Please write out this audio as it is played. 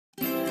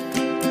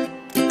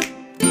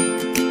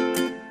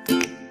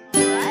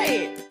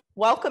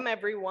Welcome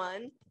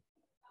everyone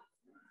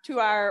to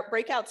our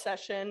breakout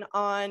session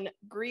on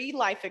GRI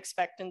life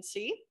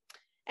expectancy.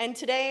 And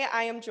today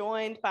I am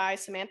joined by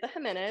Samantha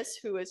Jiminez,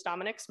 who is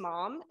Dominic's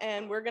mom,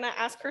 and we're gonna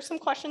ask her some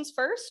questions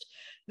first.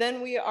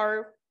 Then we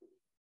are,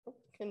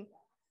 can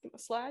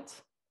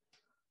slides?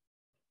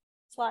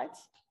 Slides,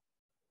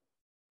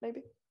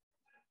 maybe?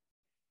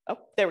 Oh,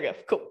 there we go,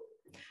 cool.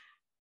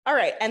 All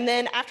right, and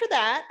then after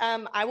that,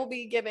 I will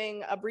be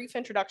giving a brief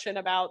introduction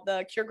about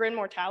the CureGRIN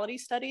mortality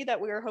study that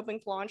we are hoping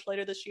to launch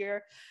later this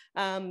year,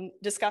 and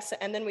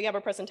then we have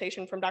a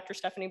presentation from Dr.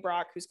 Stefanie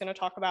Brock, who's gonna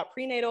talk about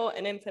prenatal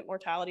and infant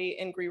mortality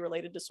and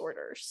GRI-related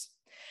disorders.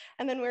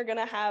 And then we're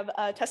gonna have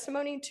a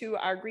testimony to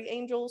our GRI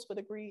Angels with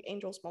a GRI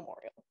Angels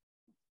Memorial.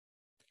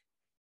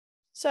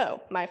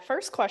 So my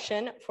first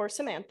question for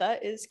Samantha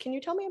is, can you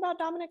tell me about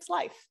Dominic's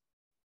life?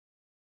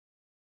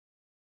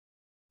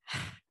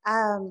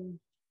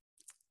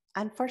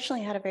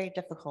 Unfortunately, had a very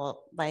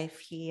difficult life.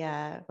 He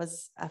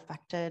was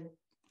affected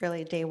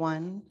really day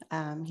one.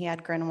 He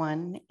had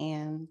GRIN1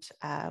 and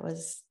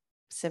was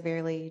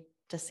severely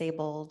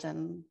disabled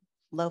and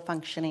low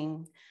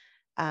functioning.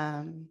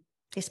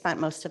 He spent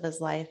most of his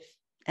life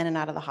in and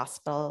out of the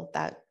hospital.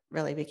 That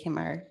really became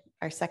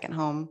our second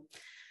home.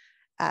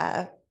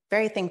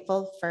 Very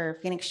thankful for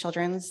Phoenix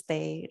Children's.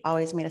 They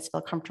always made us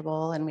feel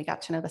comfortable, and we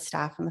got to know the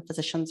staff and the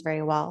physicians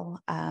very well.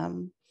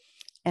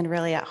 And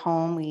really at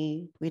home,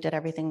 we did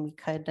everything we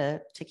could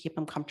to keep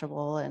him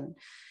comfortable. And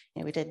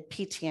we did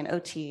PT and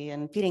OT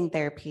and feeding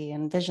therapy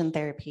and vision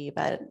therapy,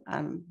 but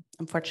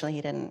unfortunately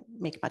he didn't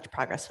make much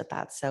progress with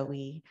that. So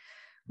we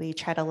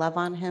tried to love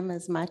on him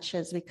as much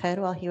as we could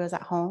while he was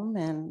at home.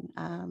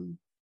 And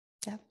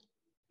yeah.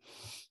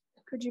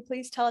 Could you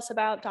please tell us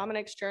about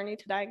Dominic's journey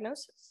to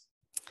diagnosis?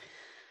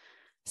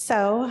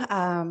 So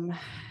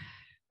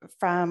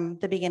from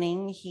the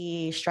beginning,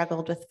 he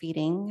struggled with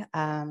feeding.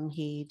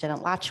 He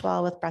didn't latch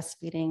well with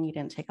breastfeeding. He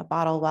didn't take a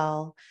bottle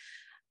well.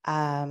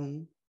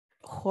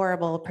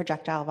 Horrible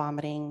projectile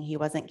vomiting. He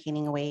wasn't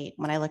gaining weight.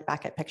 When I look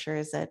back at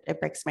pictures, it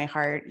breaks my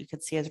heart. You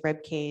could see his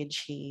rib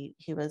cage. He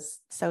was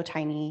so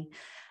tiny.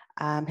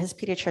 His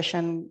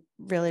pediatrician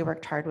really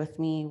worked hard with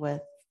me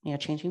with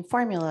changing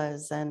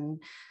formulas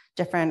and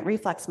different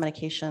reflex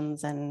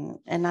medications, and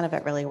none of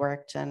it really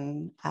worked.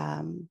 And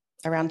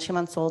around 2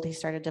 months old, he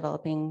started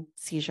developing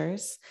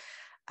seizures,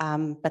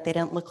 but they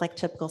didn't look like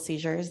typical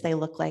seizures. They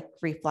looked like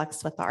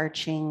reflex with the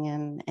arching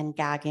and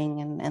gagging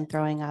and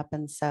throwing up.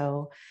 And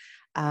so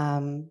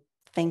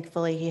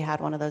thankfully, he had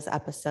one of those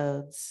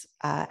episodes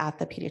at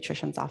the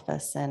pediatrician's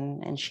office,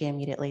 and she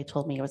immediately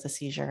told me it was a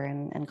seizure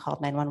and called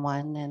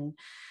 911. And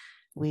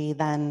we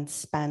then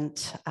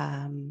spent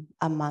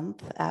a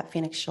month at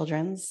Phoenix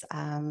Children's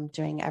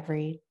doing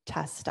every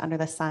test under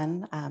the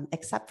sun,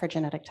 except for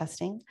genetic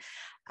testing.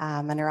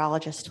 A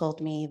neurologist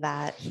told me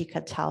that he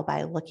could tell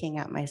by looking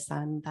at my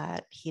son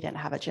that he didn't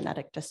have a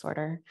genetic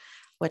disorder,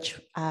 which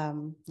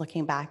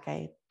looking back,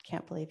 I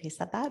can't believe he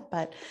said that.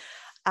 But,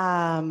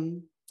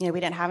 we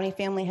didn't have any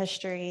family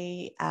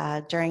history.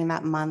 During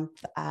that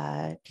month,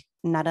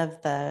 none of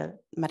the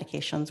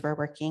medications were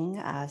working.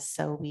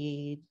 So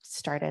we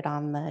started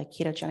on the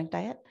ketogenic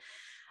diet.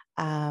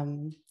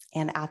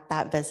 And at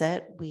that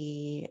visit,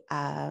 we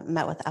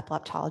met with the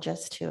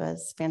epileptologist, who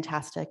was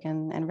fantastic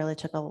and really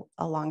took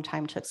a long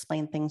time to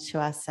explain things to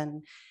us.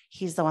 And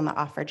he's the one that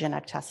offered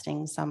genetic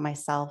testing. So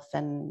myself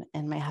and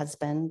my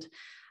husband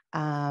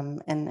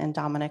and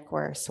Dominic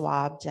were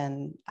swabbed.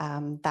 And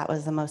that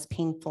was the most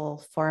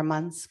painful 4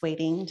 months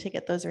waiting to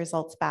get those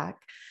results back.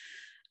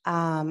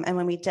 And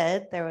when we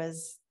did, there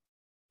was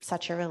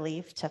such a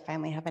relief to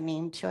finally have a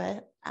name to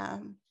it.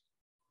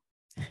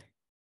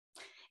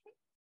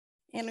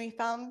 And we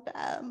found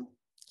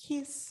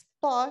Keith's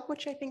blog,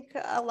 which I think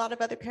a lot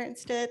of other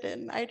parents did.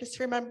 And I just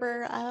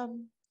remember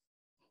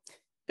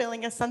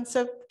feeling a sense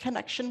of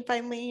connection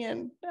finally,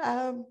 and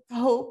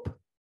hope.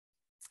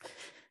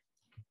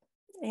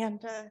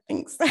 And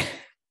thanks.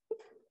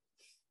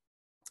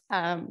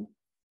 I'm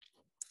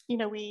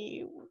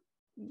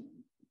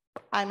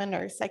a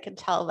nurse. I could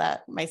tell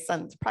that my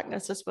son's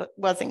prognosis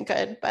wasn't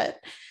good, but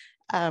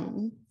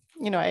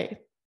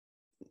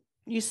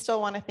you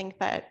still want to think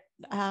that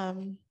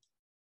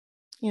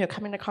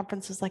coming to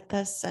conferences like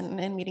this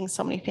and meeting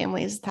so many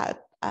families,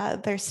 that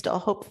there's still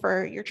hope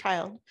for your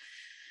child.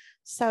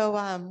 So,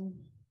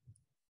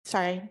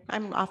 sorry,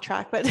 I'm off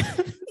track, but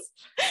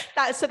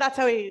so that's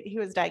how he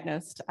was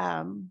diagnosed.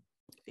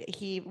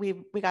 We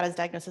got his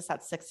diagnosis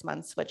at 6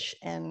 months, which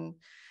when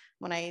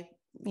I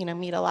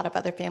meet a lot of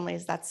other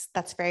families,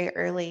 that's very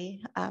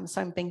early. So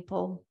I'm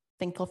thankful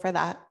for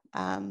that,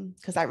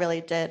 because that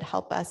really did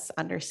help us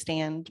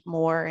understand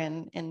more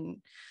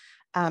and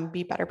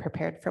be better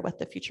prepared for what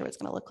the future was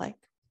going to look like.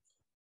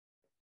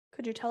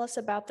 Could you tell us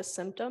about the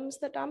symptoms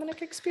that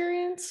Dominic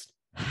experienced?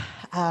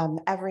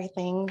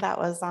 Everything that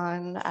was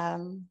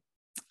on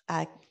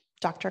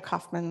Dr.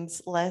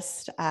 Kaufman's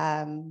list.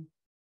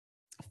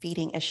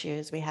 Feeding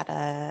issues. We had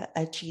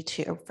a G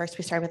tube. First,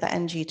 we started with the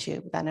NG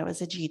tube, then it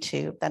was a G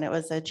tube, then it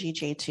was a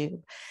GJ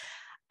tube.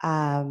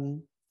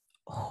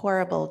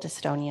 Horrible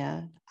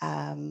dystonia.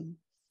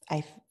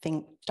 I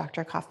think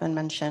Dr. Kaufman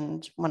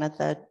mentioned one of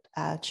the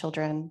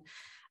children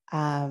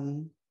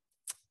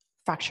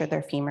fractured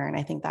their femur. And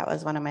I think that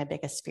was one of my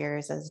biggest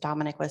fears, as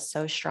Dominic was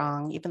so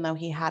strong, even though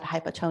he had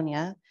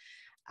hypotonia.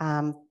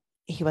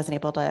 He wasn't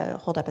able to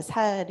hold up his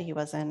head. He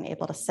wasn't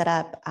able to sit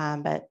up,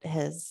 but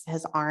his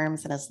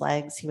arms and his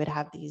legs, he would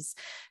have these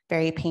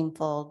very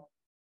painful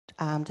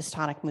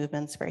dystonic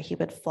movements where he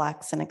would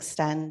flex and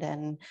extend.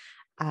 And,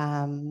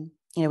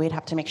 we'd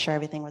have to make sure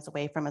everything was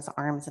away from his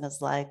arms and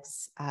his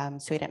legs so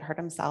he didn't hurt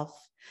himself.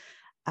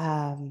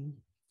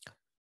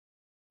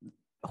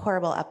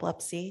 Horrible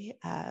epilepsy.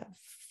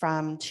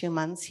 From 2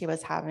 months, he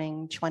was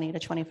having 20 to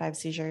 25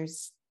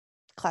 seizures,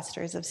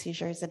 clusters of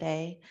seizures a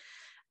day.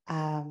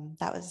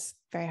 That was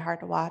very hard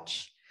to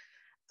watch.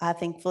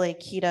 Thankfully,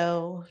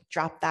 keto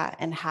dropped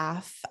that in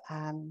half.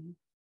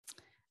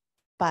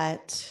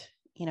 But,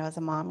 as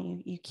a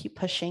mom, you keep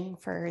pushing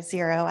for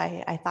 0.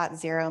 I thought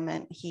 0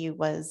 meant he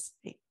was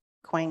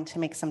going to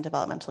make some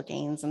developmental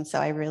gains. And so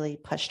I really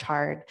pushed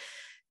hard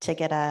to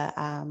get a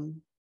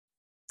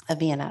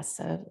VNS,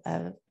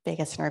 a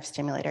vagus nerve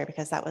stimulator,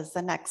 because that was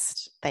the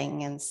next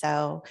thing. And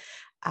so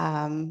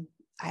I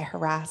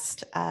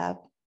harassed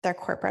their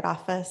corporate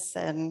office.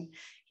 And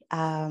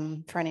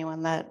for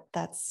anyone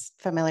that's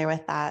familiar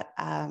with that,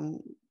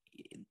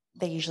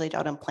 they usually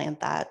don't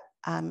implant that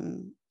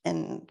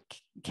in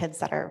kids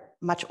that are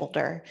much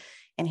older.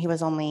 And he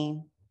was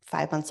only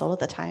 5 months old at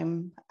the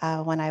time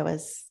when I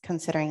was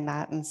considering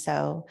that. And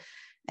so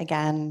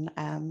again,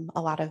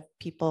 a lot of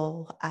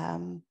people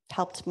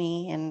helped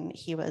me, and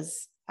he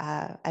was,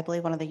 I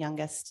believe, one of the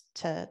youngest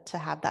to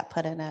have that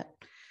put in at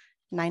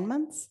 9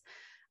 months.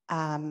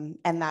 And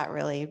that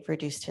really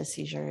reduced his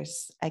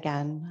seizures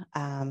again.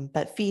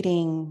 But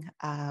feeding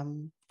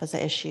was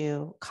an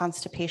issue.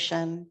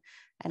 Constipation,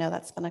 I know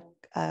that's been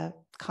a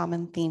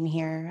common theme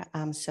here.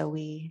 So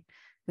we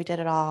did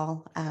it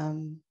all.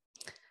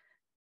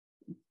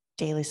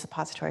 Daily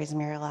suppositories,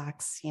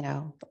 Miralax,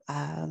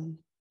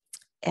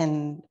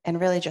 and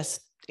really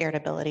just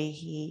irritability.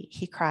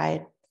 He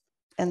cried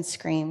and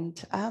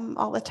screamed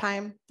all the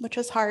time, which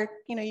was hard.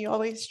 You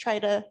always try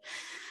to,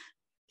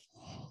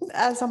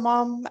 as a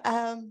mom,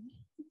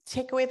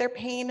 take away their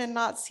pain and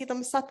not see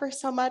them suffer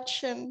so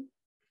much. And,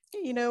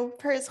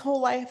 for his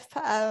whole life,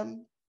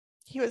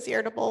 he was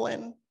irritable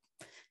and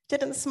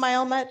didn't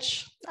smile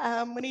much.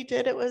 When he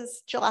did, it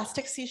was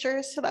gelastic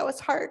seizures. So that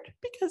was hard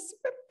because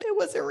it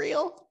wasn't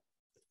real.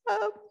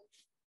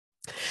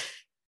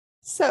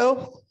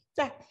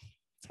 Yeah,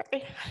 sorry.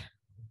 Thank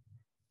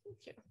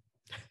you.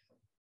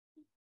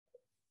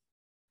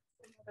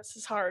 This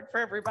is hard for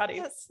everybody.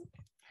 Yes.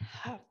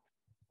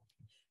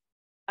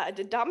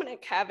 Did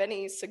Dominic have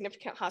any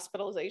significant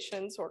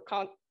hospitalizations or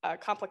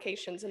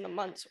complications in the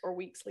months or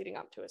weeks leading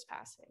up to his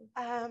passing?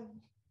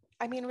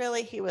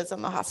 Really, he was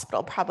in the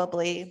hospital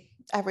probably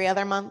every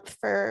other month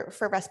for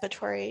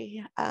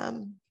respiratory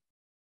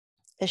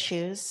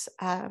issues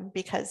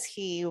because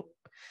he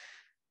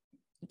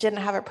didn't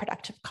have a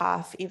productive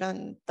cough.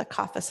 Even the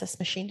cough assist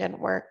machine didn't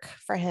work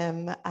for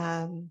him.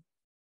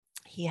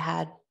 He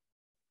had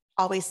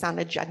always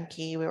sounded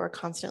junky. We were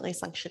constantly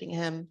suctioning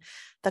him.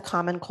 The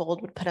common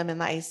cold would put him in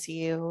the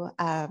ICU.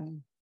 I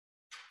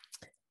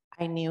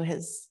knew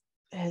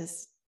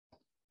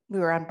we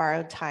were on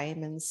borrowed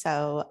time. And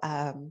so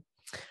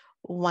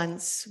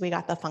once we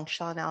got the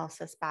functional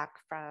analysis back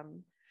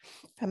from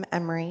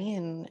Emory,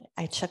 and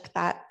I took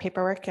that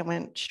paperwork and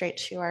went straight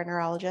to our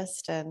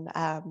neurologist, and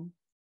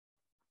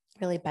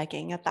really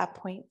begging at that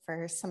point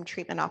for some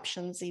treatment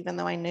options, even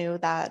though I knew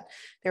that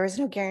there was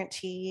no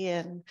guarantee.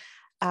 And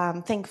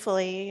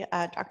thankfully,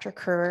 Dr.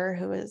 Kruer,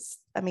 who is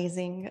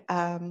amazing,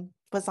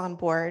 was on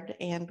board,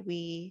 and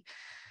we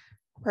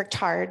worked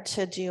hard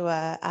to do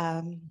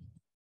an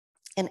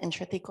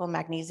intrathecal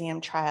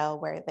magnesium trial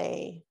where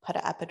they put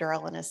an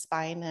epidural in his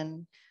spine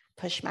and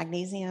push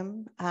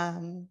magnesium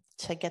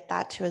to get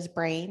that to his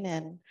brain.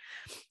 And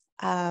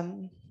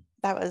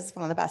that was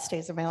one of the best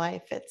days of my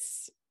life.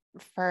 It's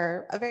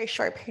for a very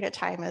short period of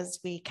time as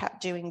we kept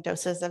doing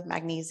doses of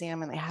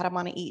magnesium, and they had him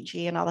on an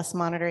EEG and all this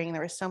monitoring.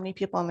 There were so many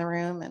people in the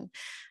room, and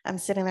I'm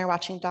sitting there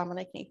watching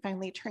Dominic, and he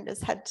finally turned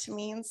his head to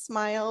me and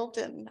smiled,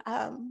 and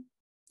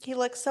he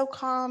looked so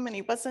calm, and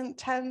he wasn't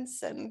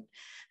tense. And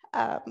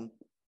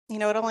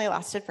it only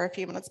lasted for a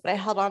few minutes, but I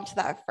held on to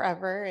that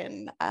forever.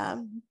 And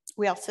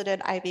we also did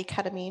IV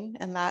ketamine,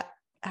 and that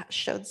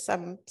showed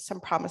some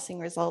promising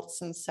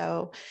results. And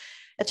so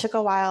it took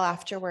a while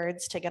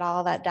afterwards to get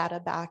all that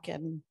data back,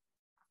 and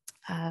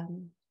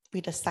we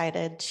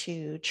decided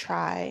to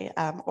try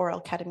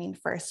oral ketamine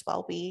first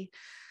while we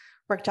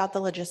worked out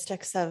the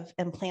logistics of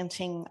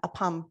implanting a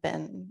pump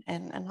and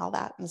all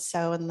that. And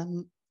so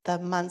in the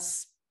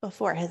months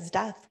before his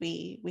death,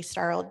 we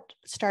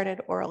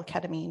started oral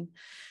ketamine.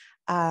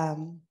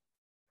 And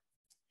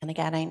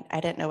again, I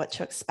didn't know what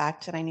to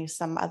expect, and I knew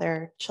some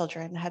other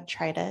children had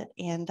tried it,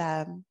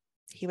 and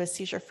he was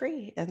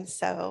seizure-free. And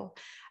so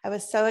I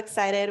was so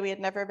excited. We had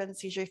never been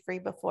seizure-free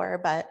before,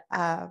 but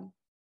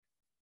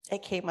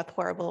it came with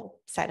horrible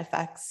side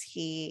effects.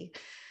 He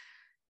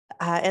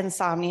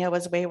Insomnia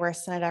was way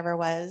worse than it ever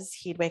was.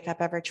 He'd wake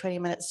up every 20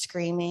 minutes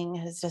screaming.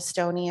 His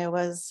dystonia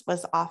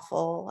was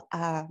awful,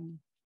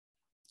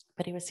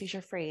 but he was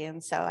seizure free.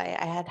 And so I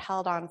had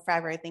held on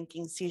forever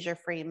thinking seizure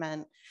free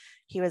meant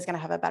he was going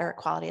to have a better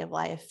quality of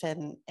life,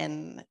 and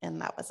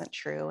that wasn't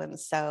true. And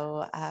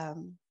so,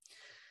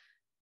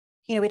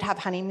 you know, we'd have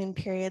honeymoon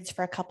periods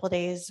for a couple of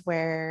days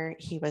where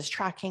he was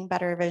tracking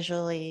better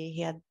visually.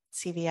 He had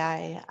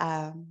CVI.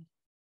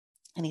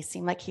 And he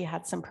seemed like he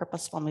had some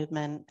purposeful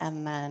movement.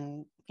 And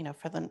then, you know,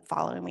 for the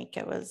following week,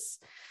 it was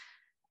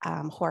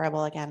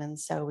horrible again. And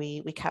so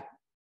we kept,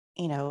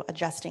 you know,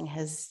 adjusting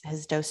his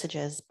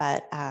dosages,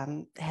 but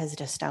his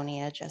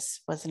dystonia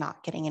just was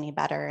not getting any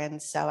better.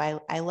 And so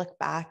I look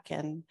back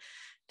and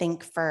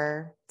think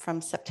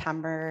from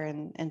September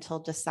until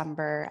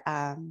December,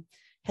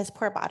 his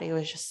poor body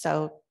was just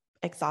so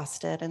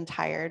exhausted and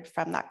tired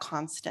from that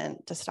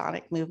constant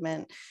dystonic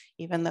movement,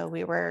 even though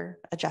we were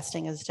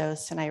adjusting his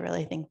dose. And I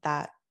really think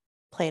that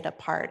played a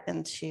part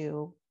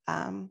into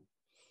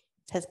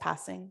his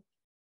passing.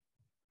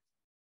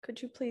 Could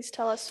you please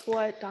tell us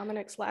what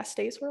Dominic's last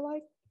days were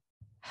like?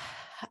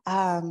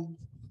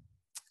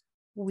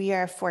 We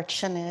are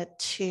fortunate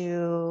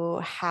to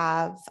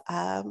have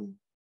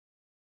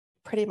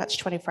pretty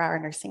much 24-hour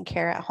nursing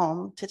care at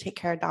home to take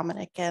care of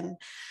Dominic. And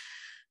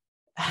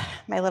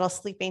my little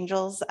sleep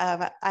angels,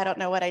 I don't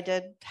know what I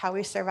did, how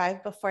we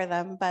survived before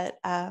them, but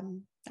I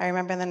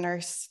remember the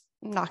nurse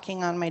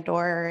knocking on my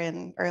door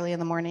early in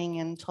the morning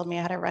and told me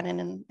I had to run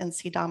in and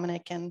see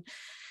Dominic. And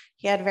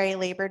he had very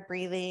labored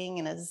breathing,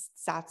 and his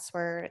SATs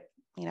were,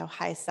 you know,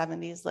 high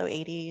 70s, low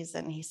 80s,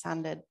 and he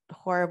sounded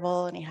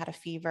horrible, and he had a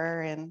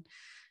fever. And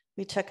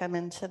we took him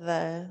into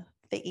the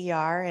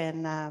ER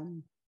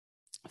and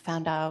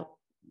found out,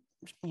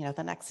 you know,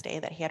 the next day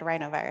that he had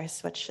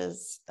rhinovirus, which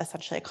is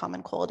essentially a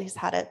common cold. He's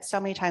had it so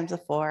many times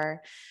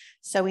before.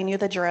 So we knew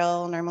the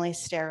drill, normally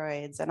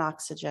steroids and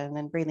oxygen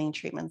and breathing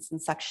treatments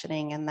and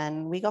suctioning. And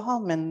then we go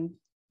home in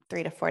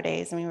 3 to 4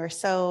 days. And we were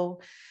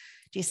so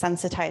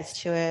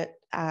desensitized to it.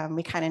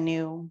 We kind of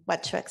knew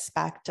what to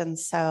expect. And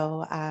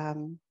so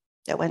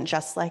it went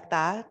just like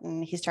that.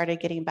 And he started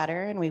getting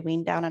better, and we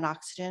weaned down on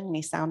oxygen, and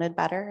he sounded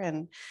better.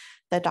 And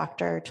the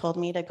doctor told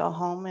me to go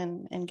home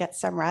and get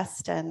some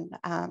rest. And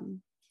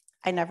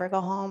I never go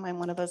home. I'm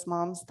one of those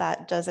moms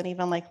that doesn't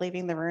even like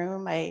leaving the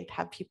room. I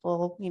have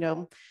people, you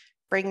know,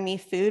 bring me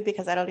food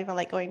because I don't even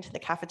like going to the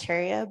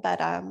cafeteria. But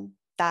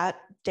that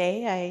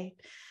day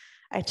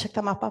I took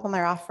them up on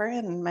their offer,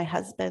 and my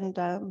husband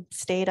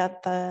stayed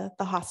at the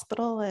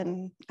hospital.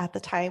 And at the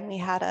time we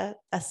had a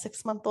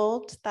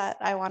 6-month-old that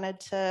I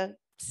wanted to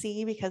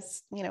see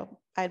because, you know,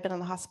 I'd been in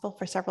the hospital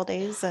for several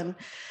days. And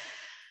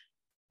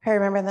I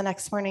remember the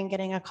next morning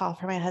getting a call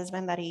from my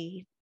husband that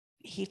he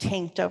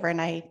tanked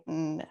overnight,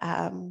 and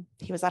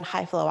he was on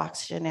high flow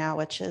oxygen now,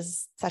 which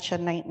is such a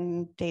night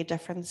and day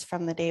difference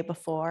from the day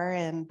before.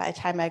 And by the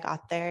time I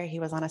got there, he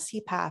was on a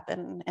CPAP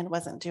and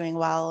wasn't doing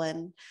well.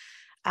 And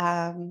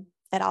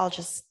it all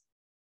just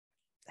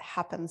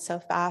happened so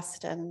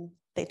fast. And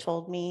they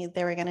told me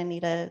they were going to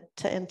need to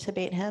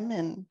intubate him.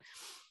 And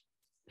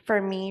for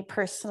me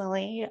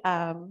personally,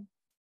 I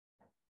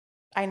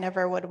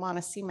never would want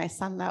to see my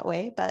son that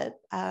way, but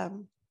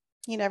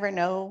you never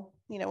know,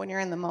 you know, when you're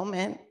in the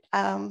moment.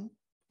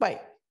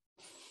 But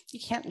you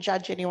can't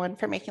judge anyone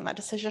for making that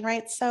decision,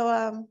 right?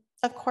 So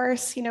of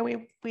course, you know,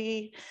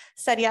 we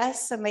said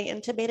yes, and they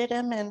intubated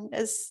him. And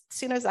as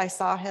soon as I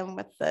saw him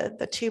with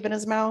the tube in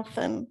his mouth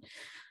and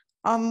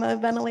on the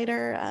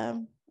ventilator,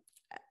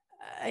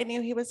 I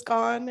knew he was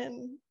gone,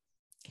 and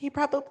he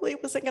probably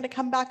wasn't going to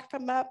come back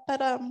from that.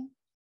 But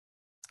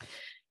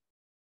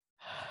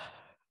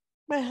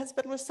my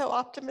husband was so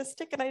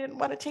optimistic, and I didn't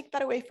want to take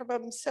that away from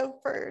him. So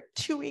for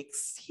 2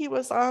 weeks, he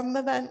was on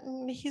the vent,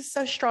 and he's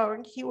so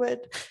strong. He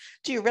would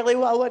do really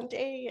well one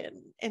day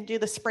and do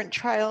the sprint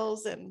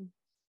trials and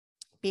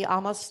be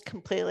almost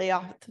completely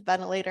off the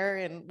ventilator.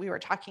 And we were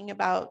talking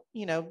about,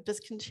 you know,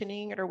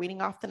 discontinuing it or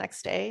weaning off the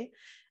next day.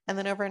 And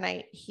then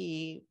overnight,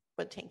 he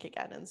would tank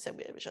again. And so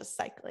it was just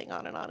cycling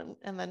on and on.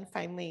 And then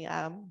finally,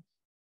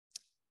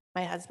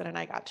 my husband and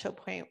I got to a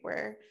point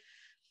where,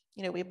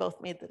 you know, we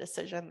both made the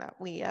decision that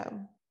we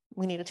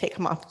need to take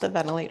him off the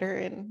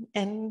ventilator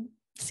and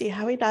see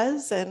how he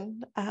does.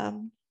 And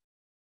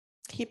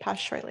he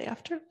passed shortly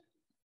after.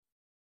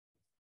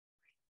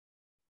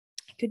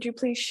 Could you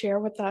please share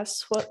with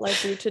us what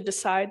led you to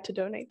decide to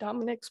donate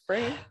Dominic's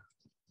brain?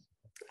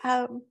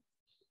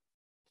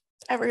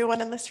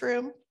 Everyone in this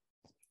room,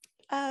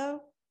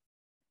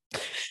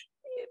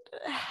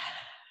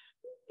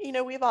 you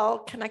know, we've all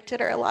connected,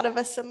 or a lot of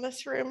us in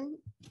this room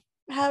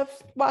have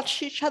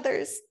watched each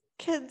other's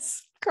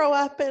kids grow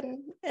up,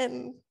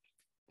 and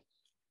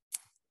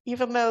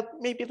even though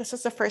maybe this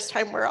is the first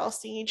time we're all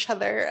seeing each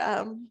other,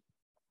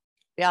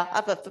 we all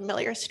have a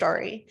familiar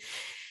story.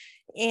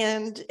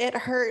 And it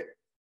hurt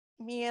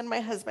me and my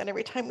husband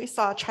every time we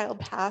saw a child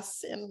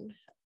pass. And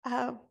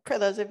for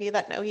those of you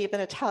that know even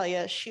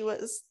Natalia, she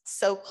was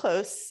so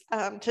close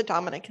to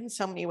Dominic in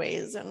so many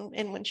ways.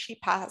 And when she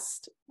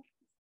passed,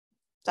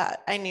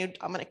 that I knew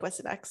Dominic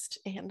was next.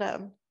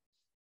 And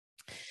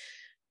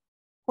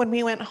when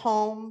we went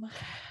home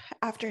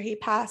after he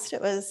passed,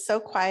 it was so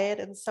quiet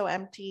and so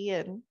empty.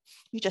 And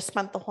we just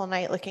spent the whole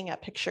night looking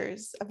at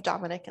pictures of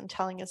Dominic and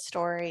telling his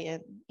story.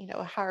 And, you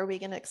know, how are we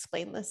going to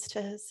explain this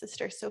to his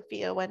sister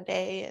Sophia one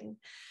day? And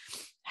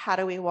how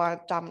do we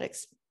want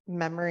Dominic's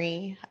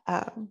memory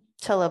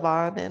to live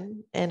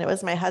on? And it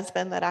was my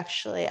husband that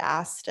actually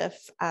asked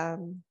if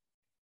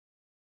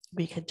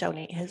we could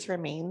donate his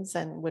remains,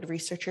 and would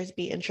researchers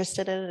be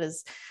interested in it?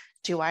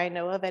 Do I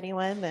know of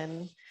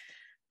anyone?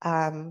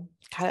 And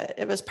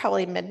it was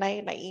probably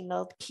midnight, and I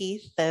emailed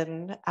Keith,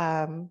 and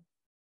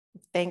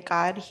thank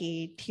God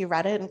he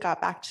read it and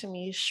got back to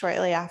me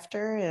shortly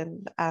after.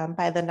 And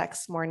by the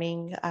next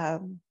morning,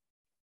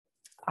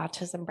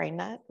 Autism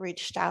BrainNet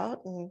reached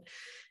out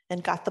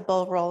and got the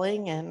ball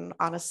rolling. And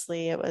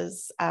honestly, it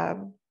was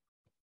an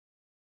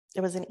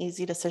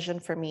easy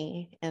decision for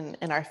me and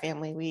our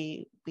family.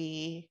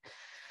 We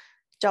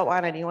don't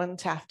want anyone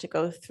to have to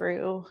go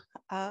through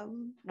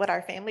what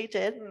our family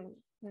did, and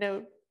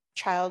no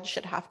child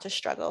should have to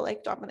struggle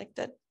like Dominic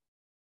did.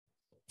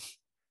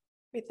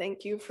 We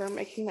thank you for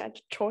making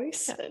that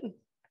choice, and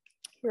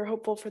we're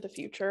hopeful for the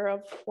future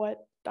of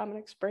what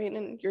Dominic's brain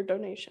and your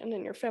donation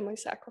and your family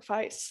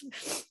sacrifice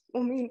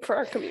will mean for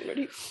our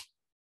community.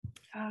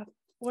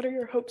 What are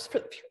your hopes for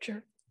the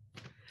future?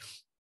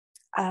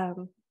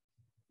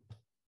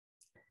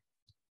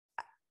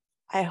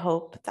 I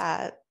hope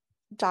that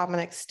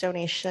Dominic's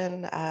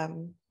donation,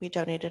 we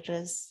donated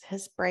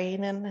his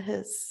brain and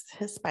his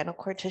spinal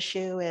cord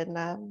tissue,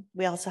 and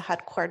we also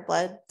had cord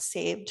blood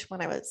saved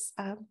when I was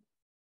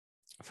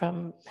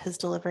from his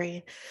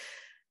delivery.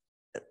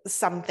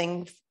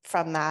 Something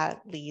from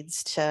that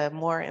leads to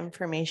more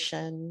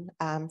information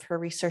for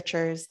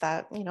researchers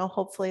that, you know,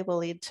 hopefully will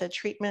lead to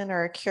treatment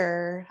or a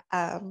cure.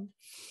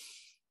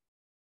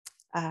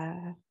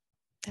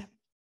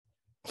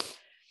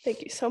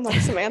 Thank you so much,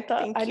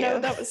 Samantha. I know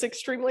you. that was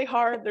extremely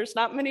hard. There's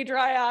not many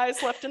dry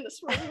eyes left in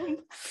this room.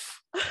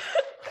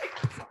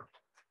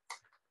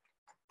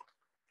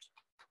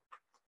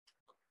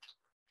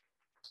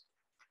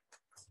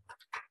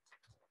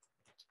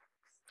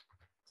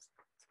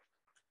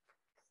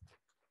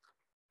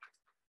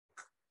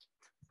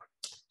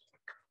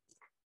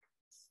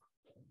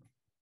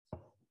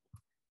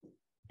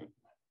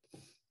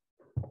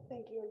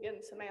 Thank you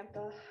again,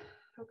 Samantha.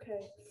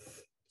 Okay.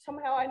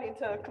 Somehow I need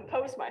to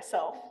compose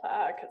myself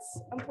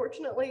because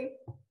unfortunately,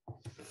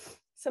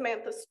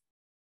 Samantha's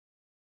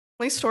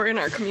only story in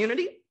our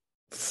community.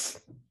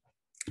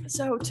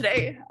 So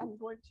today I'm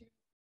going to,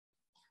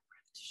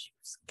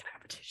 can I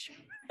have a tissue?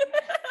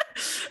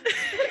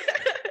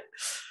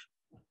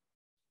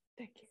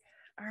 Thank you.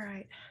 All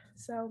right.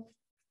 So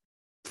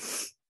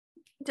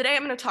today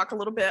I'm going to talk a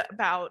little bit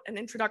about an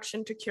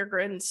introduction to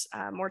CureGRIN's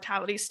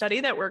mortality study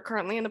that we're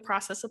currently in the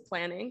process of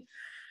planning.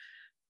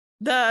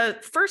 The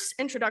first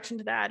introduction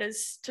to that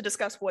is to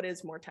discuss what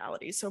is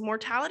mortality. So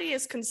mortality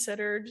is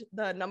considered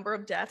the number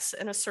of deaths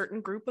in a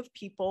certain group of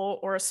people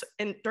or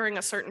during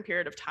a certain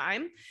period of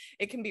time.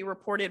 It can be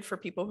reported for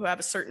people who have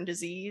a certain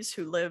disease,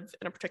 who live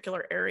in a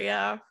particular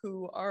area,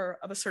 who are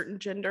of a certain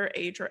gender,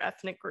 age, or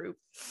ethnic group.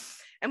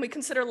 And we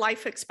consider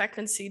life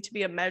expectancy to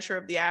be a measure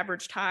of the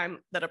average time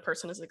that a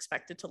person is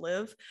expected to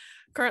live.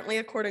 Currently,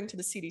 according to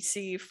the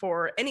CDC,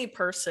 for any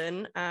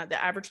person,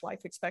 the average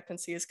life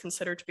expectancy is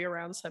considered to be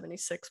around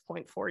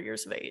 76.4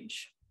 years of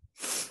age.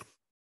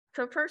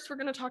 So first, we're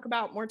going to talk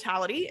about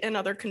mortality and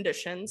other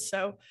conditions.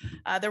 So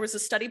there was a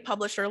study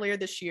published earlier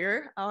this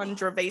year on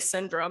Dravet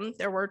syndrome.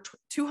 There were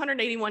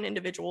 281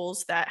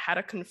 individuals that had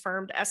a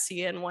confirmed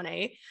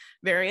SCN1A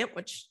variant,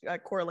 which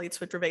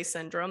correlates with Dravet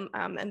syndrome,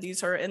 and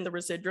these are in the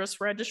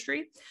Residrus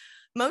registry.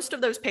 Most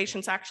of those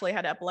patients actually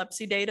had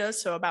epilepsy data,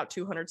 so about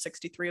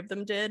 263 of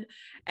them did.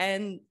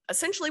 And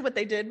essentially what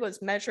they did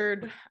was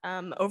measured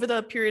over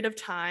the period of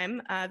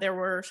time. There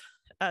were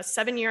a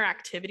 7-year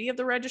activity of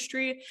the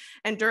registry,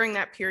 and during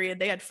that period,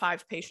 they had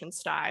 5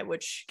 patients die,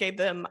 which gave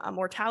them a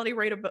mortality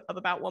rate of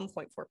about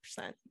 1.4%.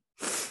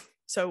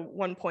 So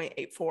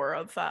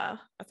 1.84 of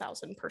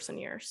 1,000 person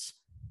years.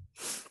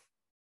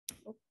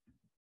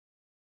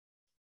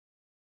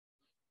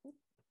 Can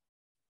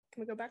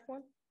we go back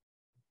one?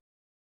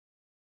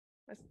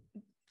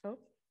 Oh,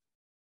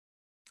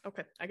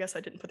 okay. I guess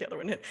I didn't put the other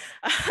one in.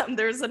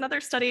 There's another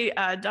study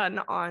done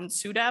on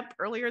SUDEP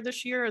earlier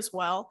this year as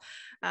well.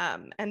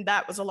 And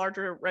that was a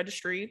larger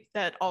registry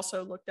that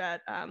also looked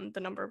at the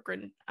number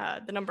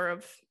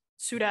of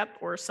SUDEP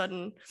or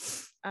sudden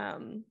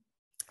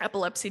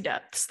epilepsy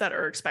deaths that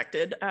are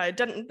expected. It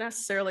doesn't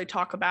necessarily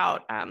talk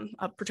about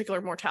a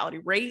particular mortality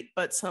rate,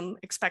 but some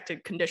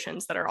expected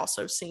conditions that are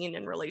also seen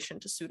in relation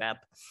to SUDEP.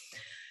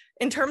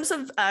 In terms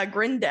of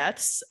GRIN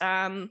deaths,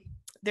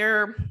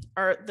 there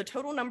are the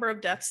total number of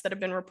deaths that have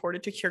been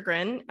reported to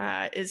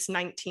CureGRIN is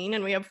 19,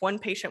 and we have 1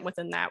 patient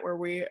within that where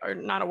we are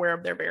not aware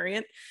of their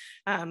variant,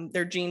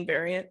 their gene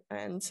variant.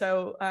 And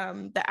so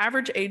the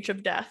average age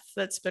of death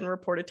that's been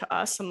reported to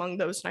us among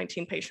those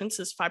 19 patients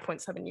is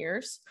 5.7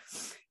 years.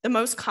 The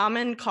most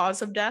common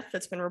cause of death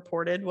that's been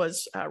reported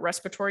was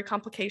respiratory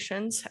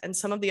complications, and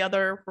some of the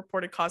other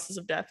reported causes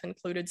of death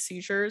included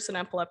seizures and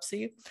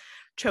epilepsy,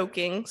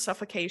 choking,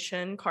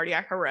 suffocation,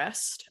 cardiac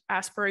arrest,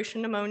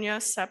 aspiration pneumonia,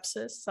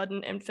 sepsis,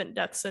 sudden infant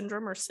death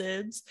syndrome or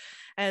SIDS,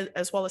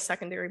 as well as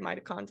secondary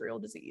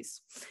mitochondrial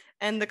disease.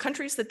 And the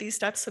countries that these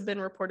deaths have been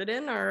reported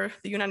in are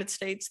the United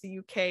States, the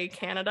UK,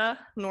 Canada,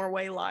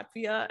 Norway,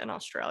 Latvia, and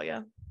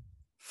Australia.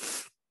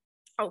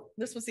 Oh,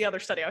 this was the other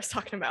study I was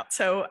talking about.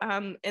 So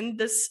in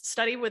this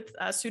study with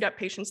SUDEP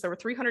patients, there were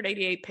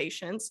 388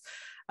 patients.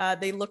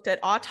 They looked at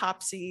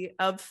autopsy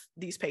of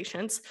these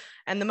patients,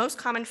 and the most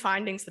common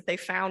findings that they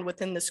found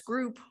within this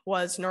group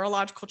was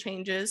neurological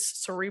changes,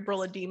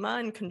 cerebral edema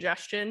and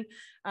congestion,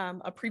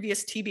 a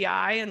previous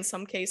TBI in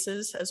some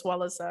cases, as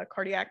well as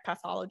cardiac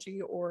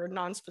pathology or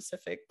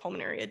nonspecific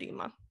pulmonary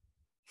edema.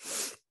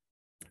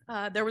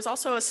 There was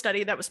also a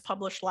study that was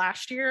published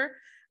last year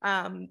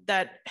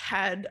that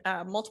had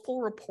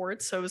multiple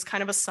reports. So it was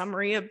kind of a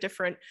summary of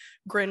different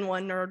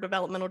GRIN1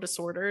 neurodevelopmental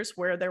disorders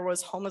where there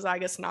was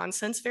homozygous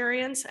nonsense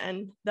variants,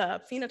 and the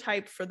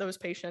phenotype for those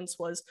patients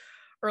was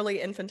early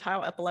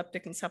infantile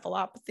epileptic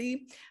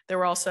encephalopathy. There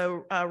were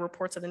also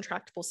reports of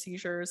intractable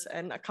seizures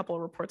and a couple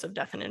of reports of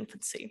death in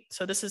infancy.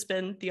 So this has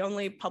been the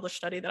only published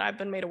study that I've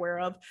been made aware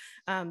of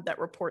that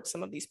reports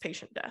some of these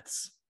patient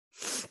deaths.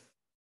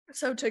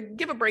 So to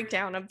give a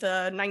breakdown of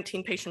the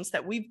 19 patients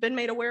that we've been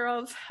made aware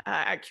of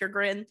at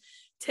CureGRIN,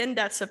 10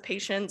 deaths of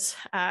patients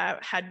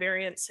had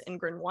variants in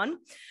GRIN1.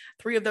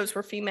 3 of those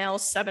were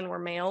females, 7 were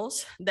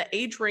males. The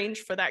age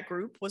range for that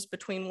group was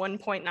between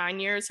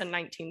 1.9 years and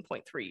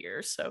 19.3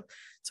 years. So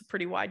it's a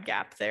pretty wide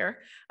gap there.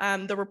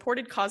 The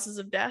reported causes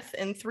of death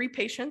in 3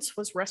 patients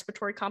was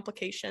respiratory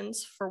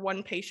complications. For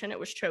 1 patient, it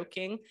was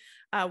choking.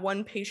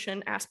 1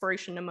 patient,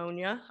 aspiration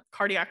pneumonia,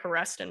 cardiac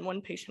arrest in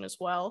 1 patient as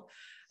well.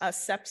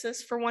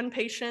 Sepsis for 1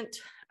 patient,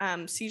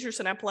 seizures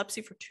and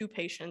epilepsy for 2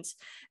 patients,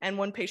 and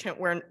 1 patient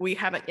where we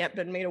haven't yet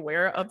been made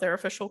aware of their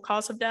official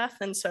cause of death.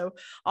 And so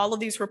all of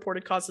these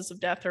reported causes of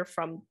death are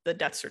from the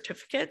death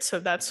certificate. So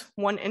that's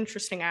one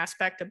interesting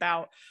aspect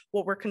about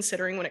what we're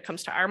considering when it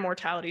comes to our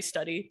mortality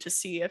study, to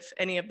see if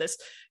any of this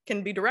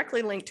can be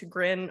directly linked to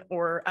GRIN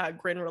or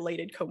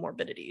GRIN-related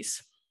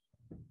comorbidities.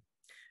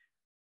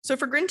 So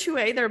for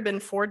GRIN2A, there have been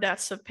 4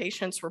 deaths of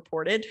patients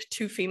reported,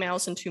 2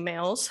 females and 2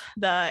 males.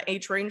 The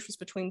age range was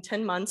between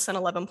 10 months and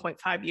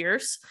 11.5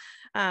 years.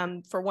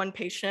 For 1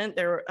 patient,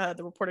 the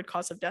reported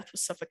cause of death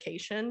was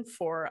suffocation.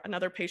 For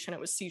another patient, it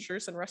was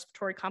seizures and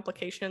respiratory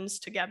complications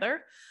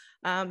together.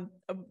 One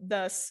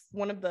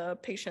of the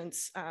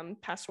patients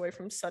passed away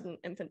from sudden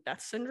infant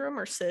death syndrome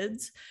or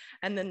SIDS,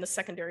 and then the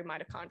secondary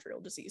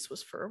mitochondrial disease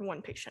was for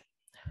 1 patient.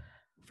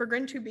 For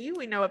GRIN2B,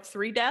 we know of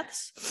 3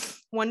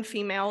 deaths, 1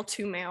 female,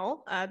 2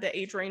 male. The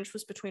age range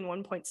was between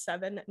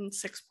 1.7 and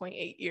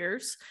 6.8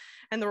 years.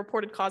 And the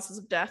reported causes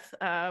of death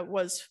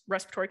was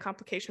respiratory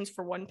complications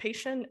for 1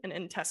 patient and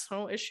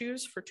intestinal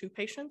issues for 2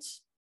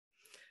 patients.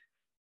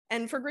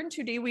 And for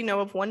GRIN2D, we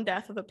know of 1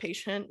 death of a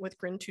patient with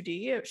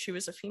GRIN2D. She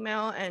was a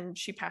female and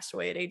she passed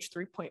away at age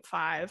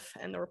 3.5,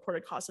 and the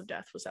reported cause of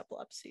death was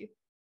epilepsy.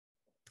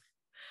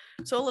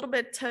 So a little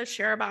bit to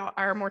share about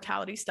our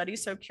mortality study.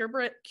 So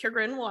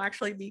CureGRIN will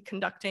actually be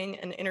conducting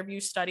an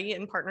interview study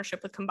in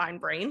partnership with Combined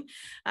Brain.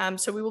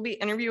 So we will be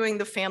interviewing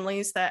the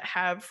families that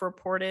have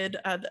reported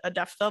a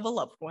death of a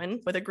loved one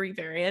with a GRI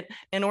variant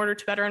in order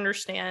to better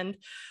understand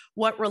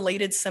what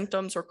related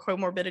symptoms or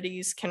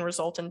comorbidities can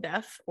result in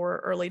death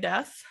or early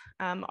death.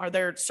 Are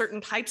there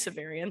certain types of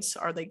variants?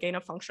 Are they gain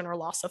of function or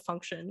loss of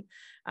function?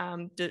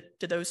 Do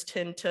those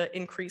tend to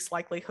increase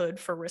likelihood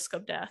for risk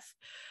of death?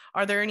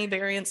 Are there any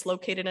variants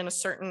located in a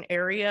certain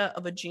area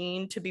of a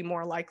gene to be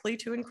more likely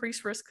to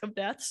increase risk of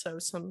death? So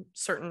some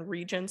certain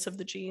regions of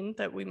the gene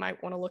that we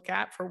might want to look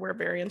at for where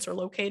variants are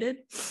located.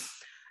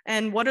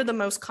 And what are the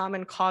most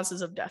common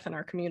causes of death in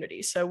our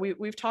community? So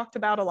we've talked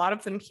about a lot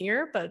of them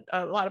here, but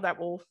a lot of that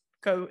will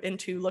go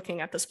into looking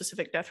at the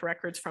specific death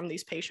records from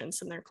these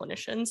patients and their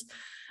clinicians.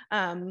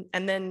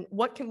 And then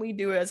what can we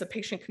do as a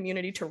patient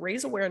community to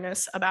raise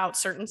awareness about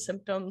certain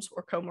symptoms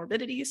or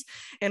comorbidities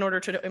in order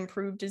to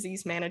improve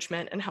disease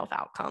management and health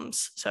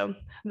outcomes? So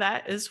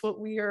that is what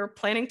we are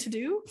planning to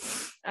do.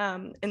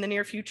 In the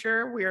near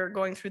future, we are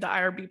going through the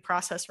IRB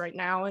process right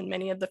now, and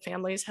many of the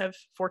families have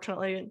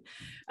fortunately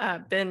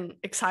been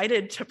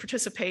excited to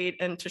participate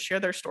and to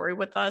share their story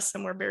with us,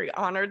 and we're very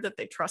honored that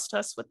they trust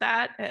us with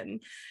that.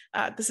 And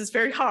this is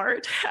very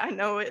hard. I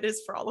know it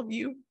is for all of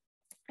you.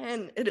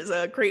 And it is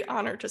a great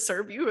honor to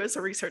serve you as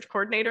a research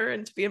coordinator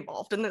and to be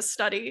involved in this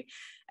study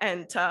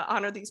and to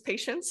honor these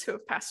patients who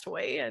have passed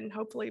away and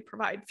hopefully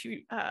provide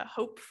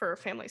hope for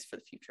families for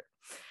the future.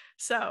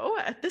 So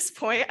at this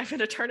point, I'm going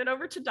to turn it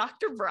over to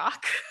Dr.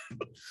 Brock.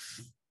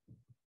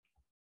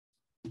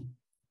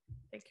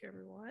 Thank you,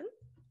 everyone.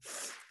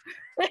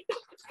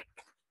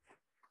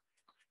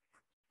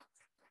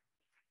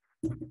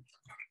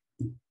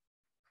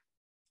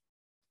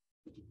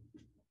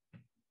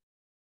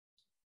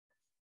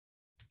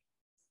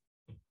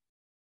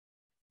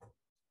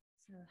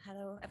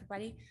 Hello,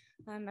 everybody.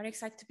 I'm very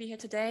excited to be here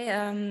today.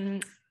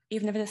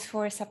 even if it is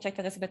for a subject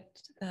that is a bit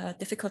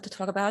difficult to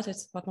talk about,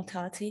 it's about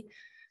mortality.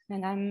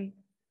 And I'm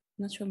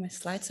not sure my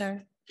slides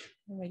are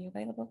already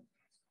available.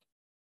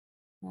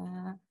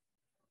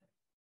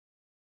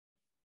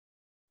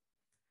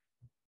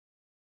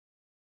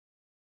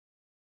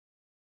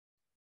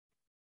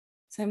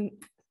 So in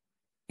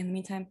the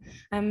meantime,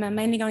 I'm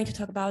mainly going to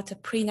talk about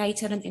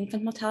prenatal and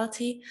infant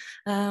mortality,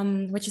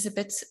 which is a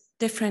bit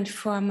different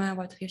from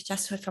what we've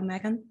just heard from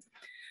Meagan.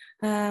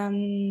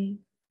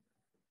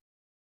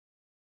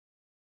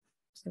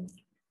 So,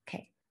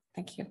 okay,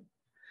 thank you.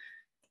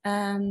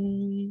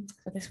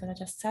 So this is what I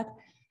just said.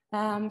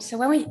 So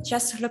when we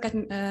just look at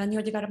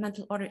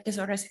neurodevelopmental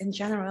disorders in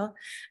general,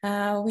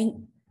 we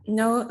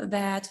know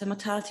that the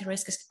mortality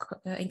risk is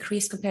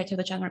increased compared to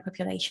the general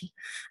population.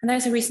 And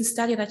there's a recent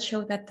study that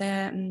showed that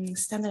the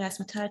standardized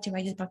mortality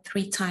rate is about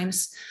 3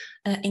 times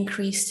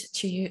increased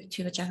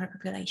to the general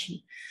population.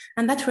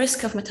 And that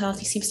risk of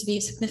mortality seems to be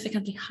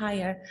significantly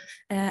higher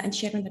in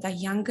children that are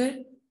younger.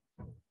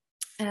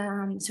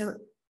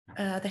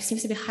 There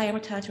seems to be higher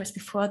mortality risk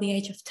before the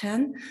age of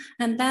 10,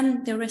 and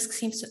then the risk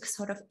seems to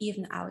sort of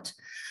even out.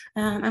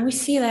 And we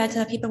see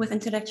that people with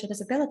intellectual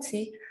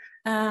disability,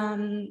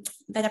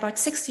 that about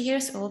 60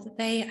 years old,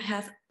 they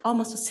have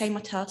almost the same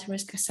mortality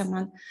risk as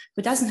someone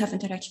who doesn't have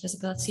intellectual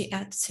disability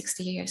at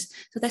 60 years.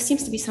 So there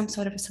seems to be some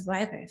sort of a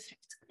survivor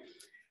effect.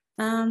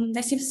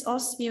 There seems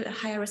also to be a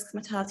higher risk of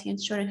mortality in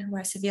children who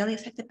are severely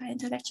affected by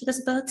intellectual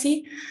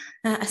disability,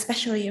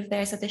 especially if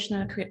there's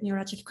additional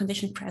neurological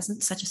condition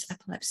present, such as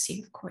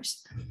epilepsy, of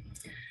course.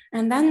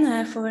 And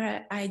then for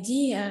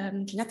ID,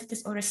 genetic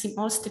disorders seem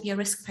also to be a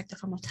risk factor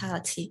for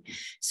mortality.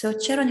 So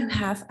children who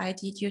have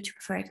ID due to,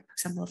 for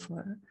example,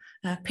 for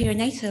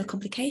perinatal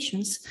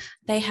complications,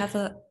 they have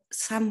a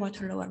somewhat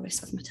lower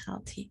risk of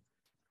mortality.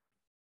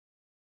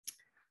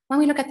 When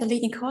we look at the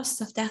leading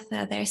causes of death,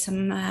 there is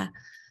some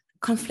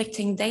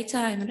conflicting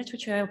data in the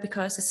literature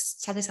because the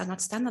studies are not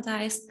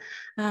standardized.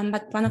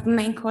 But one of the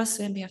main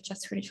causes, and we have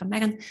just heard it from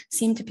Meagan,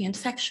 seem to be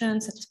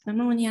infections such as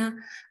pneumonia.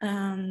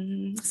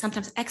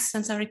 Sometimes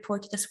accidents are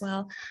reported as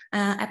well,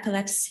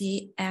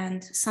 epilepsy,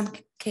 and some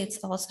kids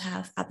also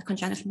have other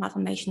congenital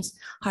malformations,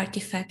 heart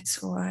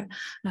defects, or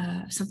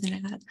something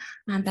like that.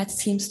 And that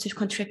seems to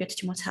contribute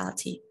to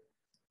mortality.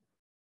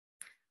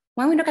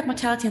 When we look at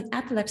mortality and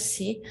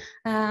epilepsy,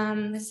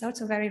 this is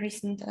also a very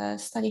recent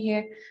study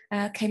here,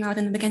 came out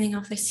in the beginning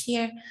of this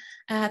year,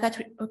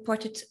 that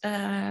reported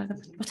the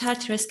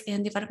mortality risk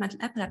in developmental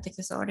epileptic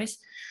disorders.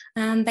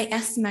 They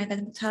estimate that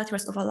the mortality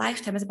risk over a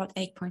lifetime is about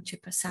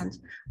 8.2%,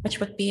 which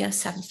would be a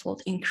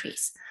 7-fold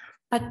increase.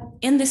 But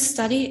in this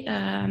study,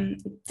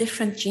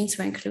 different genes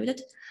were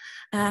included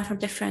from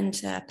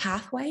different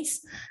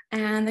pathways.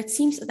 And it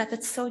seems that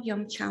the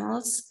sodium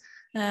channels,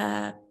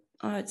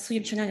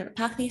 sodium channel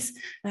pathways,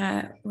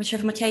 which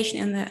have a mutation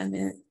in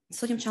the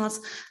sodium channels,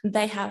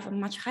 they have a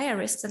much higher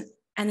risk than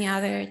any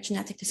other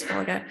genetic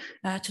disorder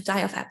to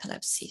die of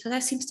epilepsy. So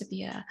there seems to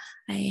be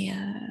a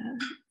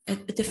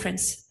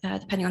difference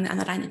depending on the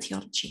underlying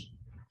etiology.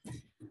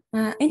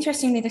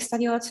 Interestingly, the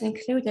study also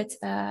included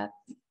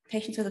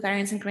patients with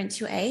variants in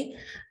GRIN2A.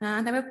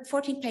 There were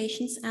 14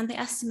 patients, and they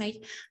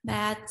estimate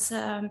that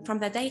from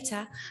the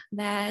data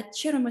that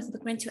children with the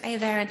GRIN2A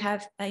variant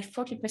have a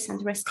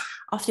 14% risk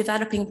of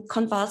developing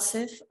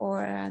convulsive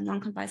or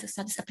non-convulsive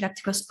status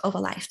epilepticus over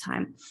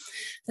lifetime.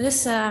 So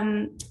this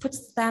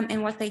puts them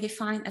in what they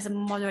define as a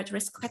moderate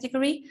risk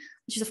category,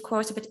 which is of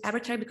course a bit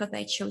arbitrary because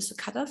they chose a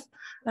cutoff,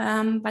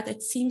 but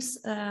it seems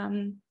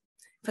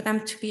for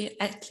them to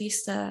be at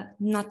least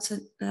not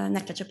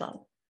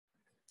negligible.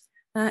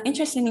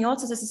 Interestingly,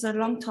 also, this is a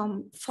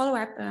long-term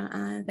follow-up.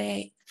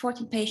 They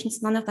 14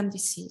 patients, none of them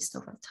deceased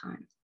over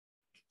time.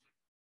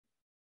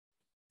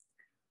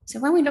 So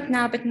when we look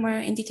now a bit more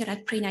in detail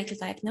at prenatal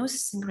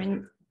diagnosis in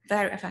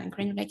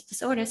GRIN-related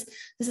disorders,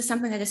 this is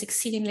something that is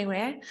exceedingly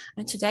rare.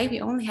 And today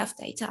we only have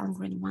data on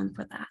GRIN1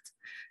 for that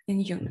in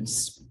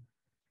humans.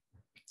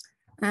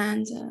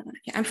 And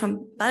I'm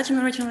from Belgium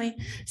originally.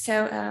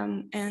 So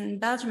in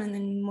Belgium and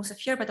in most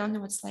of Europe, I don't know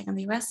what it's like in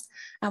the US,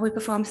 we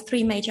performed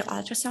 3 major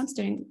ultrasounds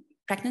during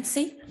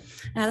pregnancy.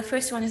 The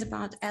first one is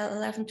about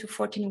 11 to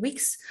 14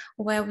 weeks,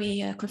 where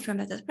we confirm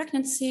that there's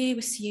pregnancy.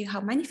 We see how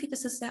many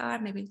fetuses there are,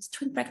 maybe it's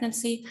twin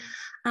pregnancy.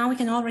 And we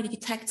can already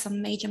detect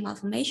some major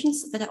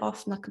malformations that are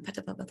often not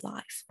compatible with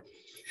life.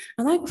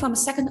 And then we perform a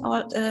second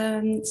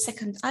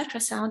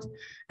ultrasound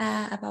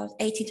about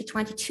 18 to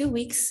 22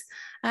 weeks,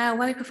 where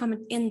we perform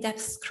an in-depth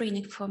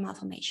screening for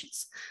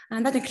malformations.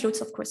 And that includes,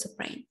 of course, the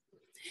brain.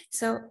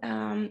 So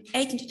 18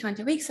 to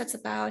 20 weeks, that's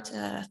about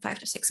 5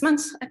 to 6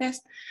 months, I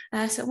guess.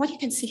 So what you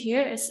can see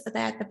here is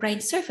that the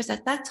brain surface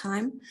at that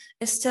time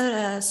is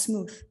still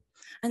smooth.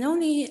 And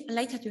only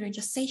later during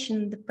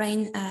gestation, the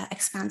brain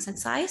expands in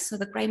size, so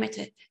the gray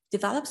matter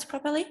develops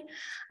properly.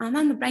 And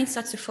then the brain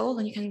starts to fold,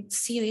 and you can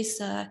see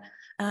these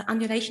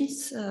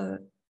undulations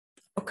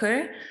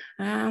occur,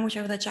 which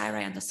are the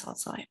gyri and the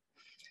sulci.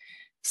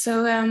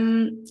 So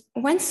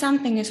when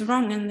something is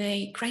wrong in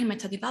the gray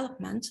matter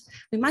development,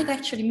 we might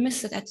actually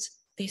miss it at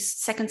this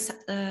second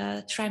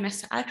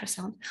trimester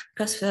ultrasound,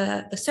 because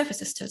the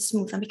surface is still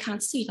smooth and we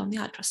can't see it on the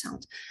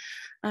ultrasound.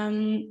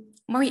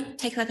 When we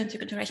take that into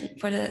consideration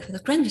for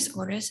the GRIN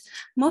disorders,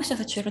 most of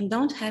the children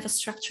don't have a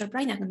structural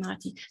brain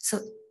abnormality. So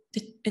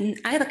in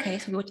either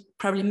case, we would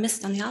probably miss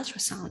it on the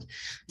ultrasound.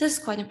 This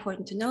is quite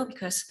important to know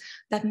because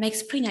that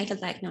makes prenatal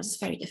diagnosis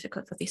very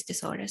difficult for these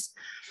disorders.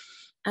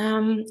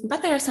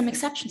 But there are some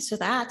exceptions to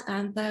that,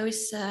 and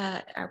those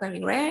are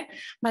very rare.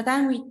 But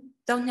then we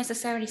don't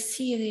necessarily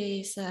see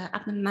these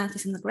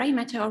abnormalities in the gray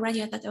matter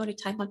already at that early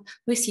time point.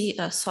 We see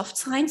soft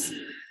signs.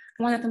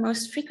 One of the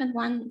most frequent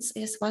ones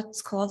is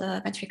what's called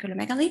a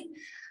ventriculomegaly.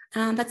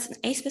 That's an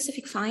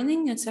aspecific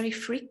finding. It's very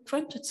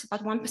frequent. It's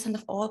about 1%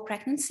 of all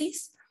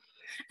pregnancies.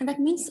 And that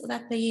means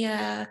that the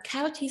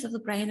cavities of the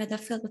brain that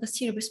are filled with the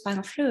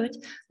cerebrospinal fluid,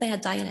 they are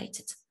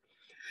dilated.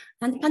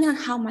 And depending on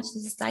how much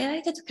this is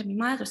dilated, it can be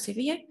mild or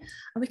severe,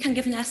 we can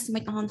give an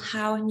estimate on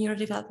how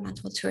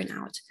neurodevelopment will turn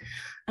out.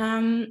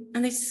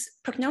 And this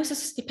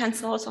prognosis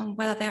depends also on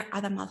whether there are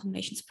other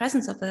malformations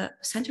present of the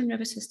central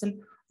nervous system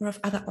or of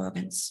other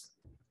organs.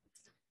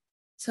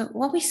 So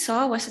what we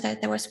saw was that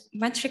there was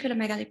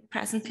ventriculomegaly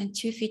present in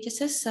 2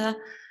 fetuses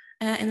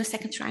in the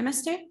second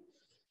trimester.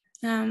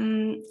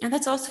 And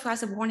that's also for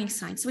us a warning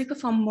sign. So we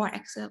perform more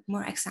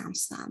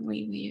exams.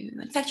 We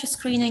do infectious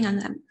screening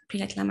and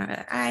prenatal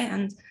MRI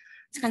and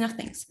these kind of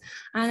things.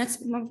 And it's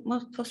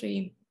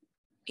mostly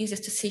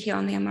easiest to see here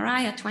on the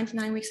MRI at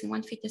 29 weeks in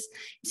 1 fetus.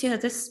 You see that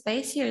this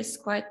space here is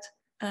quite,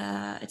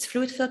 it's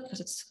fluid filled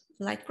because it's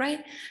light gray.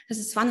 This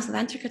is one of the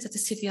ventricles that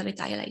is severely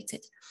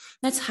dilated.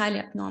 That's highly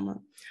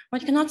abnormal.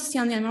 What you cannot see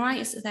on the MRI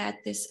is that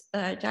this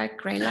dark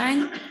gray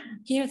line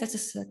here, this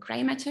is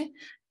gray matter.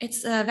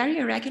 It's very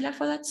irregular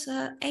for that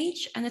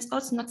age, and it's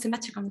also not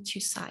symmetric on the 2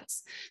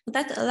 sides. But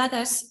that led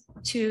us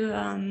to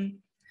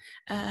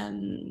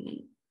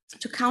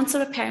counsel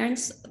the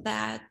parents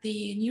that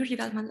the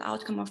neurodevelopmental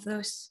outcome of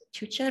those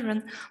 2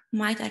 children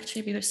might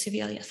actually be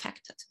severely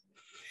affected.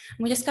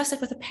 We discussed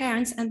it with the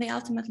parents, and they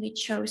ultimately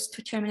chose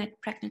to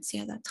terminate pregnancy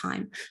at that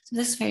time. So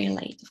this is very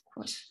late, of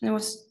course. And it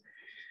was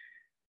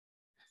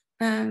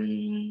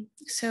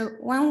so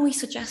when we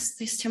suggest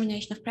this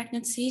termination of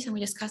pregnancies and we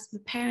discuss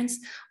with the parents,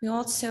 we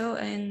also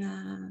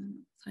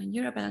in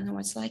Europe, I don't know what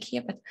it's like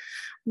here, but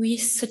we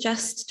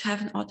suggest to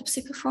have an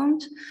autopsy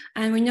performed.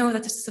 And we know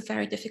that this is a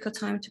very difficult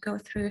time to go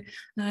through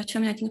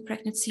terminating a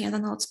pregnancy and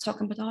then also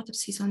talking about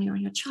autopsies on your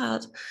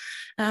child.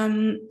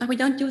 And we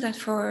don't do that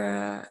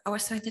for our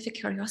scientific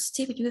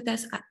curiosity. We do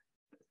this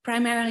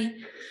primarily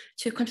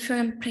to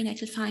confirm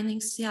prenatal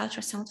findings, the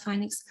ultrasound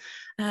findings,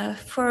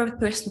 for the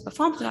person who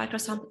performed the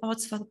ultrasound, but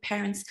also for the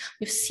parents.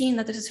 We've seen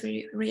that this is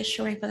really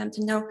reassuring for them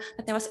to know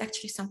that there was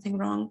actually something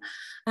wrong.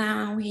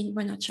 We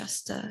were not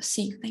just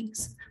seeing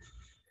things.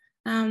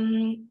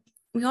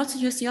 We also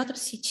use the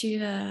autopsy to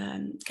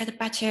get a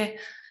better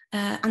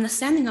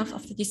understanding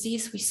of the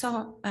disease we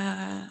saw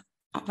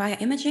via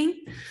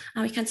imaging.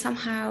 We can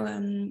somehow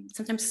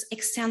sometimes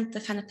extend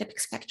the phenotypic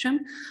spectrum,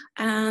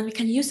 and we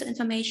can use the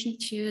information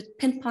to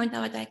pinpoint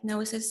our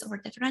diagnosis or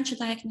differential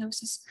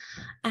diagnosis,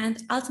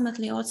 and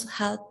ultimately also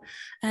help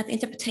the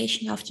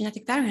interpretation of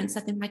genetic variants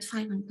that they might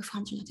find when we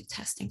perform genetic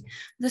testing.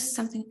 This is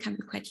something that can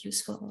be quite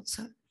useful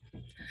also.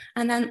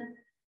 And then,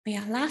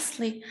 yeah,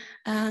 lastly,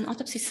 an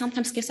autopsy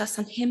sometimes gives us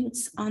some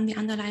hints on the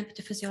underlying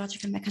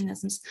pathophysiological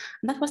mechanisms.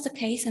 And that was the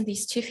case in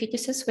these 2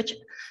 fetuses, which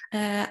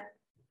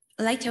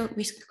later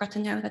we got to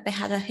know that they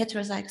had a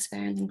heterozygous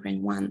variant in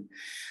GRIN1.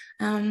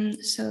 And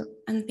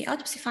the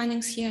autopsy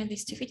findings here in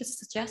these 2 fetuses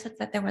suggested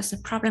that there was a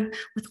problem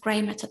with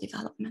gray matter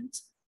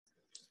development.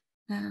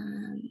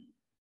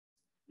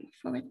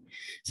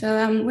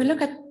 We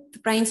look at the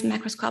brains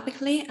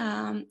macroscopically,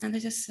 and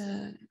this is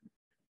a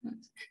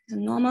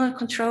normal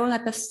control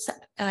at the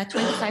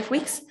 25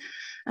 weeks.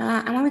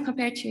 And when we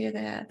compare to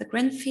the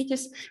GRIN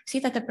fetus, we see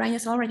that the brain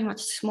is already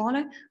much smaller.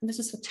 And this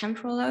is the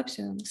temporal lobe,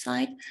 so on the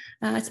side.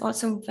 It's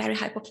also very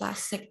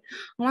hypoplastic.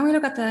 And when we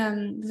look at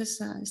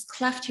this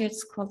cleft here,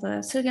 it's called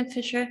the Sylvian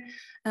fissure.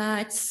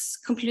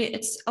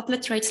 It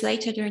obliterates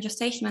later during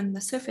gestation when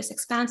the surface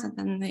expands, and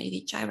then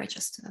the gyri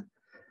just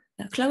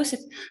close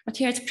it. But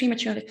here it's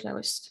prematurely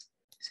closed.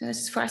 So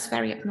this is for us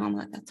very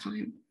abnormal at that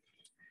time.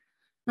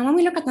 And when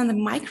we look at it on the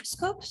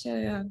microscope, so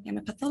I'm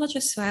a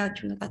pathologist, so I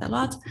do that a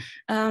lot.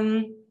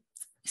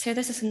 So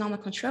this is a normal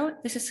control.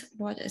 This is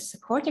what is the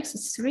cortex,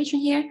 it's this region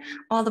here.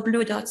 All the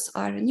blue dots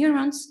are the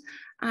neurons.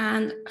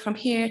 And from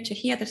here to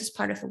here, this is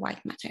part of the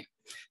white matter.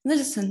 And this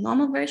is a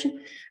normal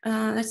version.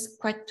 It's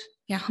quite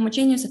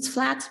homogeneous, it's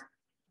flat.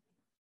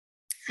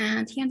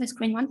 And here in this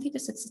GRIN1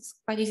 fetus, it's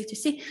quite easy to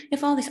see. You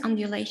have all these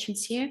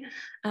undulations here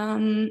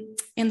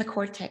in the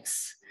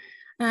cortex.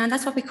 And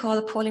that's what we call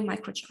a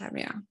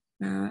polymicrogyria.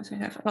 So we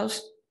have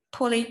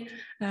poly,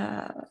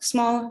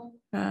 small,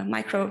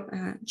 micro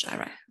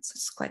gyri. So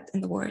it's quite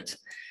in the word,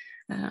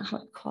 how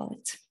to call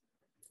it.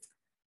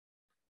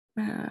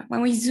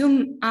 When we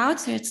zoom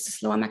out, so it's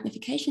this lower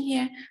magnification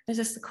here. This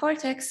is the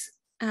cortex,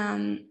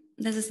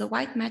 this is the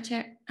white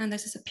matter, and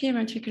this is a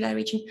periventricular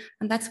region,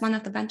 and that's one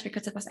of the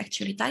ventricles that was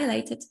actually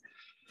dilated.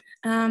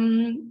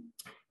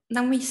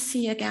 then we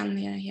see again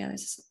here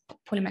is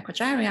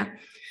polymicrogyria.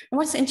 And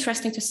what's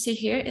interesting to see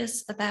here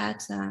is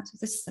that so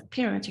this is the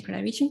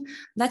periventricular region.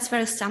 That's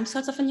where the stem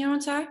cells of the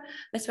neurons are.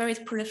 That's where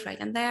it proliferates,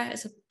 and there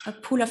is a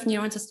pool of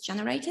neurons that's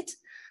generated.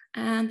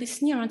 And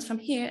these neurons from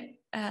here,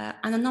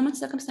 under normal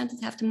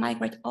circumstances, have to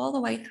migrate all the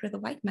way through the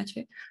white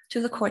matter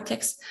to the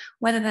cortex,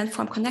 where they then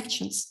form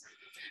connections.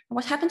 And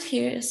what happened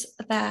here is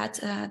that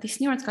these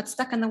neurons got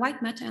stuck in the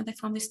white matter and they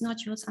formed these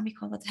nodules, and we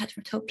call it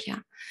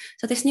heterotopia.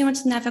 So these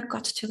neurons never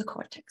got to the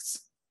cortex.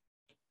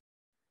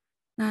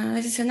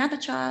 This is another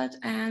chart,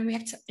 and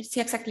we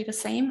see exactly the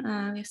same.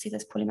 We see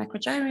this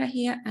polymicrogyria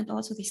here, and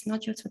also these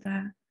nodules with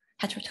the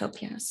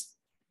heterotopias.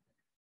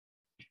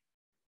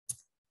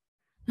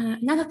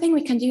 Another thing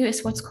we can do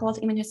is what's called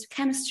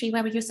immunohistochemistry,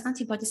 where we use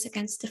antibodies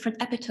against different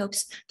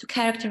epitopes to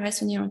characterize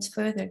the neurons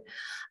further.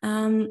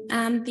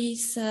 And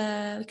these,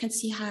 we can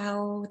see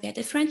how they're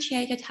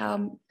differentiated,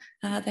 how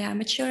they are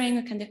maturing.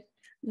 We can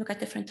look at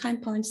different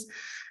time points.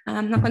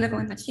 I'm not going to go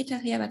into much detail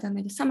here, but I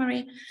made a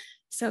summary.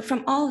 So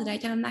from all the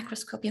data,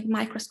 macroscopy,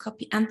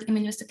 microscopy, and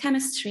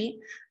immunohistochemistry,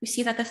 we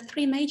see that the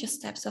three major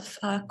steps of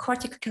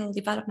cortical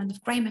development,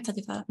 of gray matter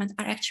development,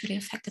 are actually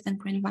affected in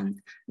GRIN1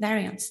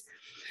 variants.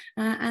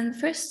 And the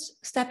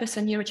first step is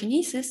a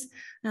neurogenesis.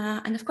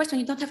 And of course, when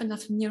you don't have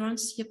enough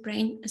neurons, your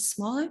brain is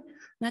smaller.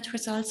 That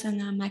results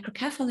in a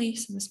microcephaly,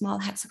 so a small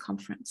head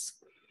circumference.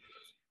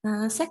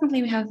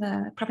 Secondly, we have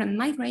a problem in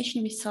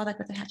migration. We saw that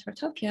with the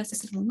heterotopias,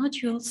 these little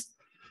nodules.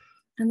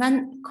 And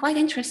then quite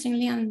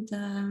interestingly, and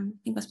I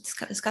think was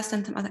discussed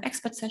in some other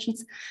expert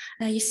sessions,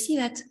 you see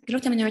that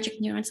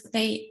glutaminergic neurons,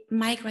 they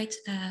migrate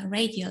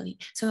radially,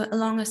 so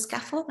along a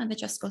scaffold, and they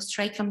just go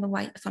straight from the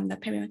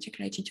periventricular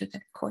region to the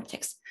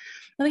cortex.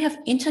 Then we have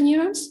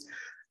interneurons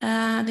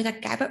that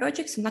are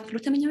GABAergic, so not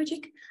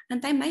glutaminergic,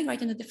 and they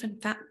migrate in a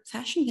different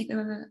fashion. They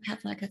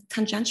have like a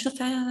tangential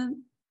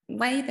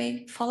way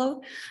they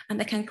follow, and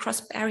they can cross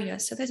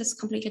barriers. So this is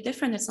completely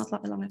different. It's not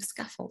along a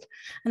scaffold.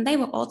 And they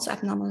were also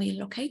abnormally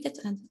located,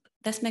 and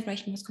this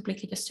migration was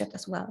completely disturbed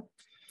as well.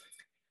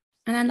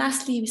 And then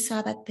lastly, we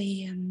saw that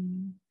the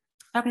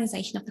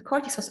organization of the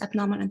cortex was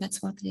abnormal, and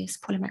that's what this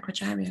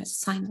polymicrogyria is a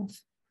sign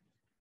of.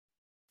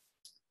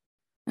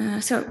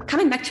 So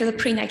coming back to the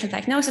prenatal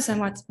diagnosis and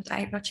what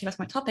actually was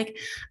my topic.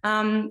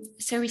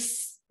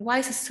 Why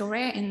is this so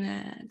rare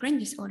in GRIN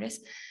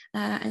disorders,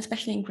 and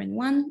especially in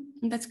GRIN1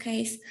 in that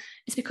case?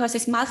 It's because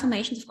these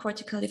malformations of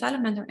cortical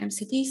development, or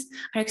MCDs,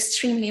 are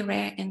extremely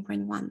rare in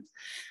GRIN1.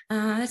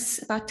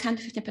 That's about 10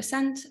 to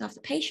 15% of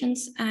the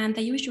patients, and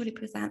they usually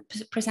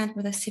present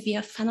with a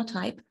severe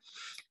phenotype.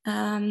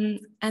 And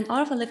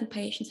all of the living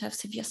patients have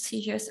severe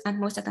seizures, and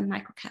most of them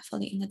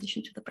microcephaly in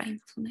addition to the brain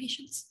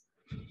malformations.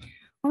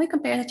 When we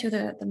compare it to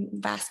the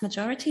vast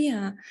majority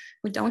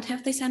who don't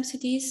have these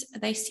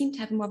MCDs, they seem to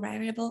have a more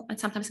variable and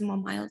sometimes a more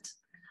mild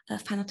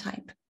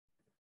phenotype.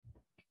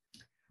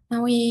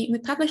 Now we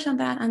published on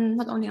that, and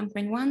not only on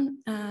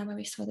GRIN1, where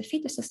we saw the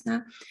fetuses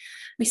now,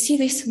 we see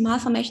these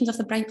malformations of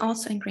the brain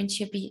also in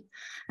GRIN2B.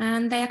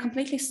 And they are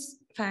completely,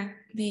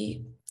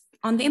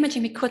 on the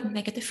imaging, we couldn't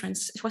make a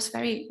difference. It was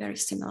very, very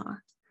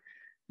similar.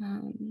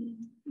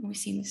 We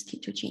see these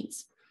T2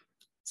 genes.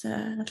 So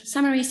a little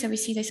summary, so we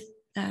see this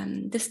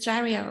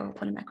dysgyria or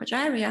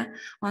polymicrogyria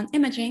on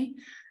imaging,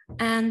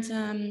 and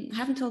I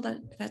haven't told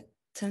that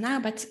till now,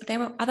 but there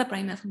were other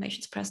brain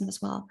malformations present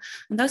as well,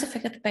 and those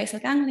affected the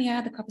basal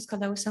ganglia, the corpus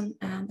callosum,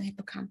 and the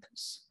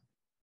hippocampus.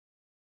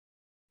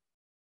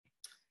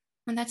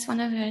 And that's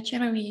one of the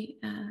children we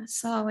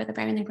saw with the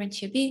variant in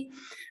GRIN2B.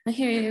 And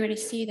here you really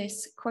see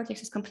this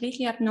cortex is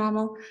completely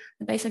abnormal,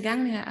 the basal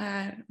ganglia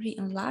are really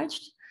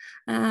enlarged,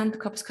 and the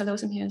corpus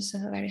callosum here is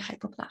very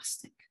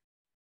hypoplastic.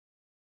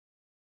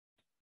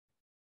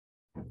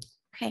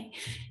 Okay,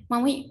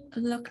 when we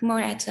look more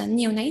at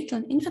neonatal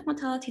and infant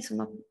mortality, so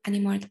not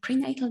anymore at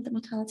prenatal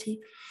mortality,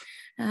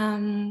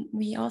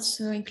 we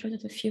also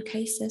included a few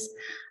cases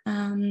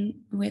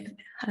with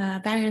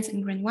variants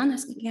in GRIN1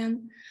 as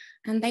again,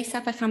 and they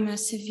suffer from a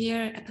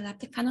severe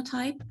epileptic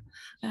phenotype.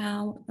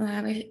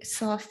 We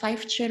saw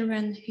 5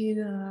 children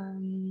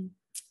who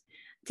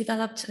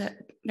developed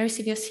very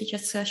severe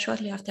seizures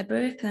shortly after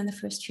birth and the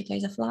first few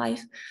days of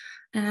life.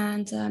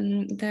 And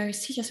their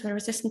seizures were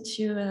resistant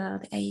to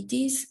the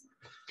AEDs.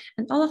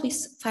 And all of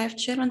these 5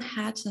 children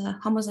had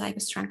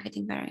homozygous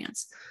truncating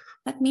variants.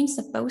 That means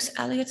that both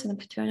alleles, the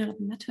paternal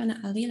and maternal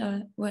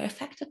allele, were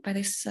affected by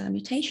this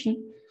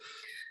mutation.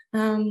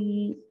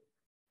 And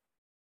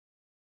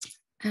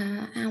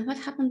what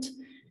happened,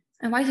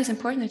 and why is this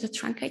important, is a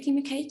truncating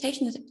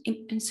mutation that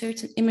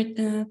inserts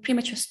a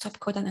premature stop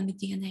codon in the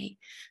DNA.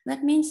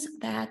 That means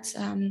that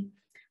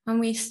when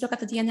we look at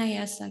the DNA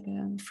as like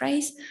a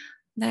phrase,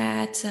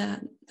 that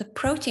the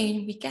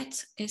protein we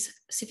get is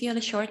severely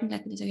shortened,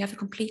 that you have a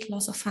complete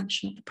loss of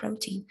function of the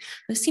protein.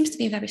 So it seems to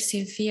be a very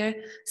severe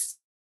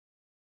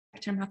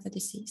spectrum of the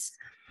disease.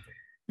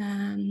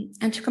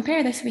 And to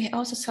compare this, we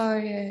also saw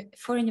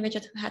 4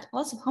 individuals who had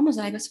also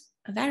homozygous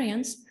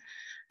variants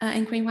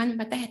in GRIN1,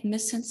 but they had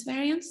missense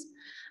variants.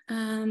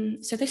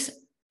 So this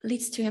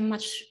leads to a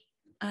much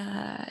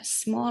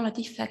smaller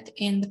defect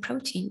in the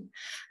protein,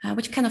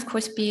 which can of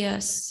course be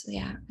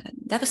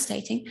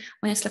devastating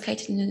when it's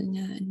located in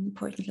an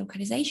important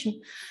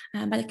localization,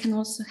 but it can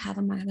also have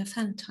a milder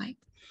phenotype.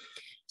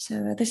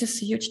 So this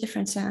is a huge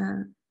difference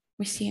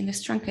we see in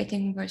this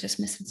truncating versus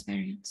missense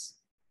variants.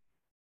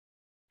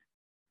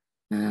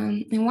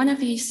 In one of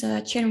these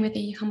children with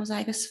the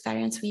homozygous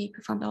variants, we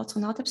performed also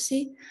an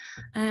autopsy.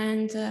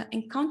 And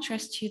in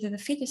contrast to the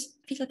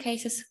fetal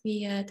cases,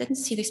 we didn't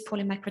see this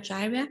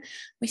polymicrogyria.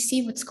 We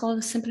see what's called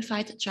a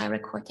simplified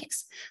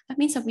gyrocortex. That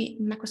means that we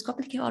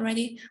macroscopically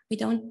already, we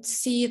don't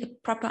see the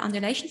proper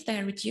undulations. They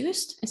are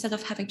reduced instead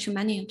of having too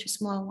many and too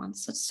small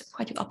ones. So it's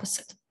quite the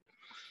opposite.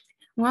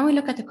 When we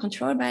look at the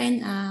control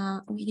brain,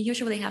 we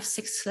usually have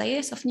 6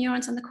 layers of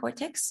neurons in the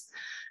cortex.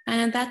 And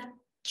in that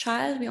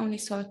child, we only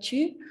saw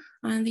 2.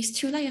 And these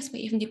 2 layers were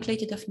even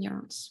depleted of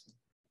neurons.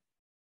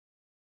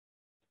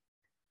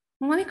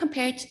 When we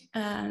compared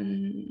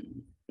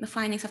the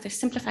findings of the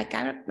simplified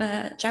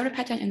gyro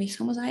pattern in these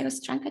homozygous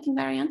truncating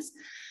variants,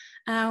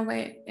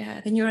 where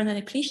the neuronal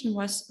depletion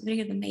was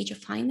really the major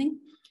finding,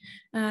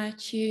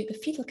 to the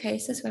fetal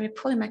cases where the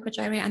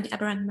polymicrogyria and the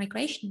aberrant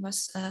migration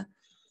was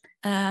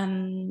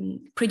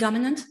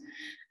predominant,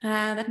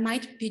 that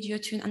might be due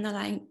to an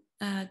underlying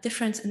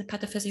difference in the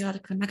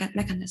pathophysiological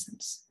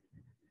mechanisms.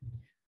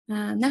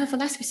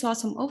 Nevertheless, we saw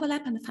some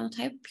overlap in the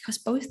phenotype because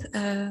both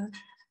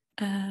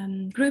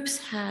groups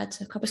had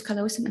corpus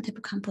callosum and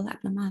hippocampal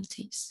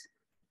abnormalities.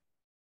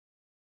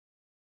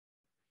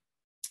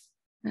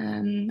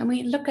 When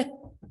we look at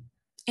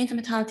infant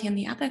mortality in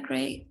the other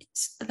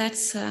grades,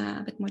 that's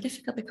a bit more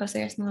difficult because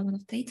there's not a lot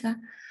of data.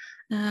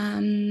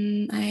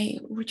 I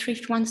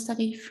retrieved one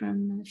study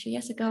from a few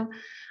years ago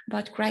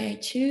about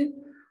GRI-2,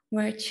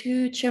 where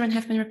 2 children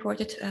have been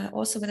reported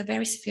also with a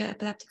very severe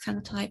epileptic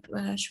phenotype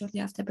shortly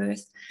after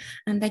birth,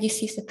 and they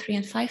deceased at 3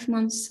 and 5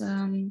 months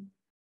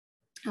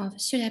of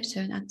SUDEP,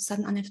 so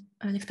sudden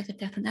unexpected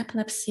death and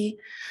epilepsy.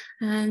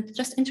 And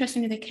just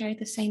interestingly, they carried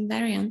the same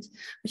variant,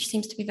 which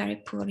seems to be very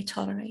poorly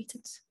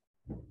tolerated.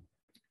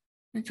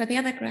 And for the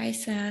other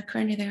GRIs,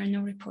 currently there are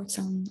no reports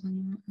on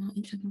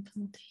infant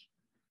mortality.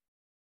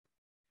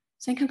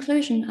 So in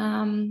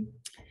conclusion,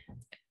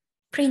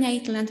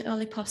 prenatal and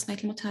early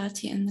postnatal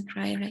mortality in the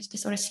GRI-related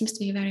disorder seems to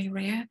be a very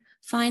rare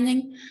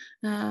finding.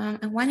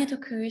 And when it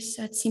occurs,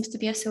 it seems to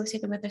be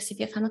associated with a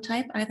severe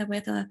phenotype, either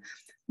with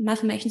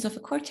malformations of the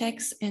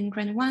cortex in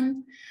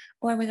GRIN1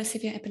 or with a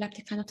severe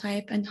epileptic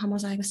phenotype in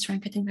homozygous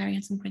truncating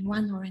variants in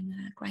GRIN1 or in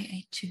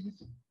GRI-A2.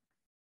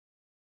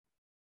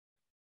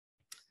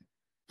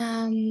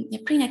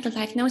 Prenatal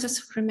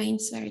diagnosis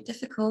remains very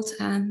difficult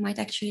and might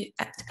actually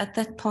at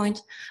that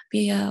point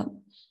be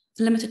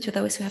limited to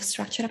those who have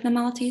structural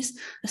abnormalities.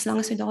 As long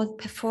as we don't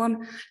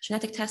perform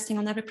genetic testing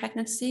on every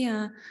pregnancy,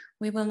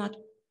 we will not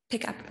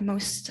pick up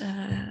most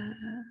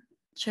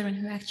children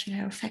who actually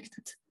are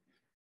affected.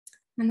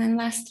 And then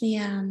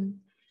lastly,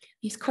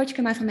 these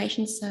cortical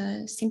malformations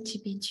seem to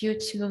be due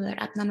to their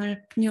abnormal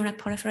neural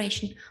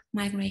proliferation,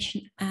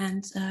 migration,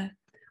 and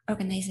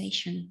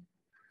organization.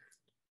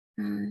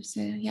 So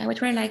yeah, I would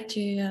really like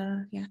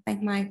to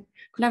thank my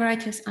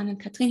collaborators, Anne and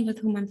Catherine, with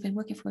whom I've been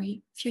working for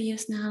a few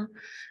years now,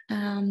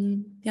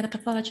 the other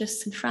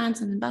pathologists in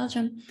France and in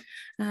Belgium,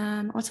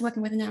 also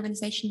working with an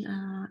organization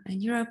in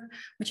Europe,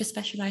 which is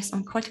specialized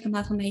on cortical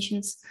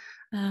malformations,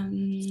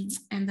 and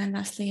then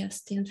lastly,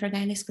 Stephen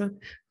Ferdinand's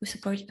group,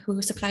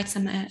 who supplied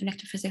some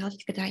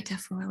electrophysiological data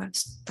for our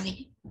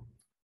study.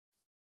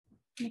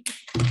 Thank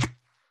you.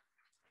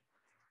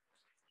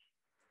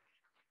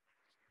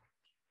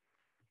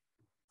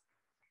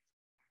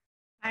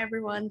 Hi,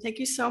 everyone. Thank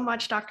you so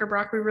much, Dr.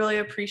 Brock. We really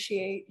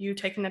appreciate you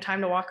taking the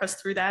time to walk us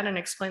through that and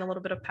explain a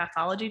little bit of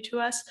pathology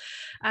to us.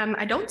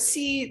 I don't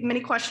see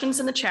many questions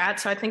in the chat,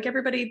 so I think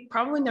everybody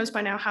probably knows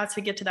by now how to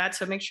get to that.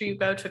 So make sure you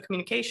go to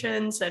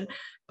communications and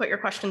put your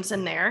questions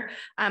in there.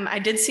 I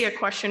did see a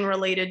question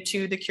related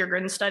to the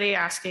CureGRIN study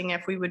asking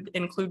if we would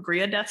include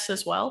GRIA deaths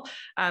as well.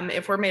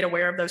 If we're made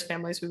aware of those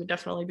families, we would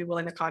definitely be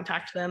willing to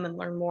contact them and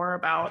learn more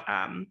about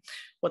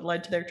what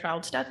led to their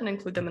child's death and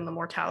include them in the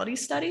mortality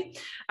study.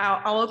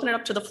 I'll open it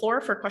up to the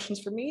floor for questions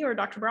for me or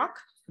Dr. Brock.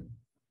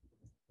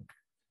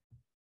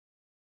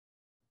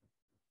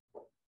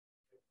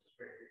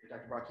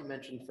 Dr. Brock, you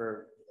mentioned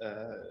for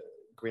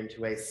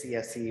GRIN2A,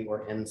 CSE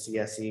or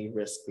NCSE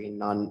risk being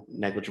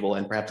non-negligible,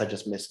 and perhaps I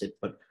just missed it,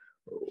 but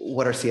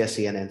what are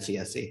CSE and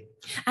NCSE?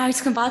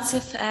 It's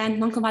convulsive and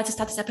non-convulsive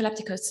status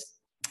epilepticus.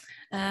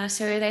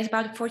 So there's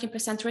about a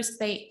 14% risk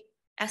they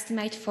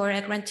estimate for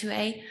a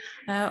GRIN2A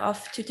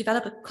to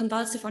develop a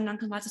convulsive or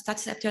non-convulsive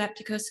status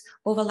epilepticus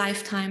over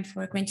lifetime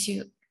for a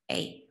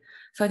GRIN2A.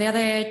 For the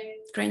other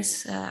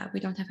GRINs, we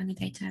don't have any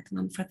data at the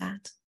moment for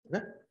that.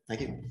 Okay,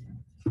 thank you.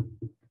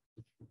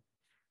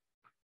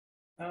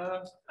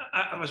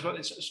 I was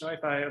so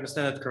if I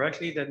understand it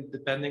correctly, then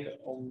depending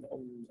on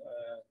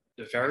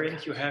the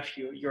variant you have,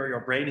 your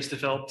brain is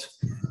developed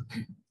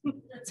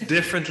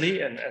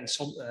differently and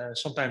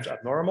sometimes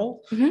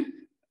abnormal. Mm-hmm.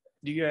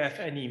 Do you have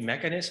any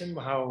mechanism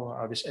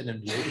how this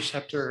NMDA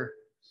receptor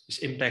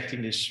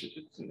impacting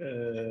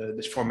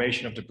this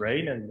formation of the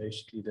brain and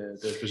basically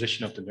the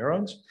position of the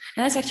neurons?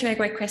 And that's actually a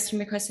great question,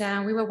 because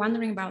we were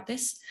wondering about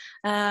this.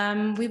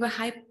 We were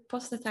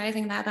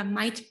hypothesizing that it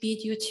might be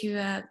due to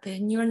the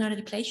neuronal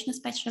depletion,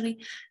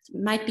 especially. It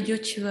might be due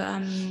to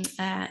an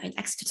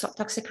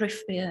toxic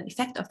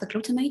effect of the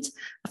glutamate,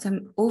 of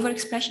the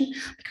overexpression,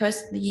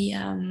 because the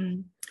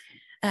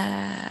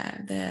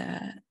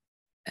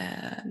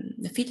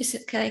fetus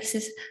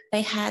calyxes,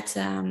 they had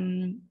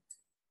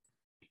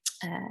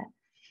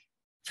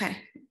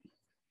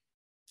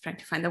trying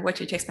to find the word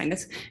to explain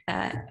this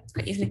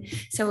quite easily.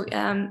 So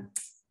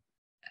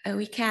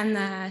we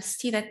can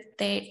see that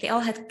they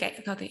all had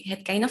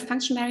gain of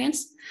function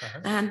variants,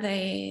 and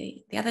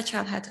the other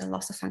child had a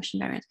loss of function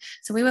variant.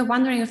 So we were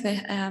wondering if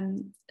the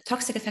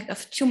toxic effect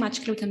of too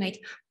much glutamate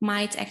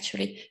might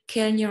actually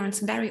kill neurons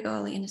very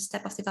early in the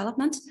step of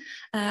development,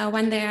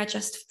 when they are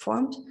just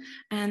formed,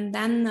 and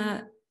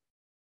then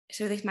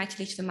so this might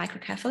lead to the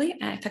microcephaly,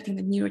 affecting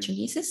the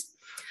neurogenesis.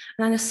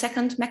 And then the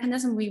second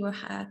mechanism we were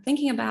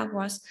thinking about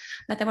was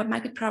that there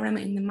might be a problem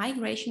in the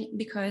migration,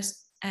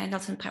 because, and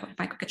also in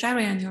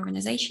microgyria and the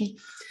organization,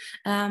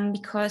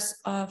 because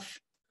of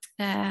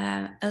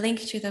a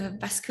link to the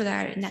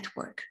vascular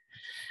network.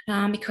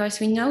 Because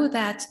we know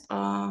that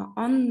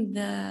on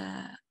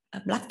the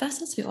blood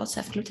vessels, we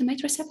also have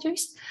glutamate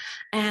receptors,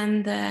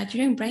 and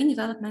during brain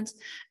development,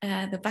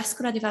 the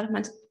vascular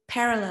development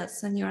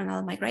parallels the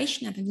neuronal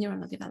migration and the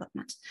neuronal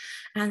development.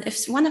 And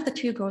if one of the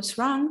two goes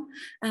wrong,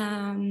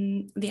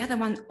 the other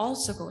one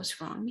also goes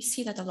wrong. We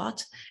see that a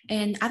lot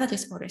in other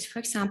disorders. For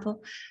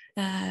example,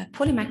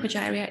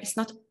 polymicrogyria is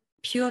not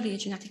purely a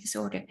genetic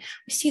disorder.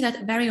 We see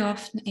that very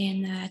often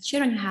in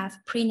children who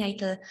have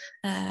prenatal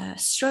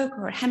stroke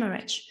or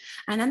hemorrhage.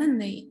 And then in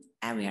the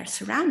area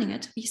surrounding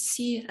it, we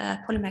see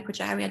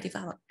polymicrogyria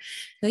develop.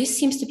 So this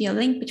seems to be a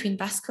link between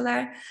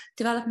vascular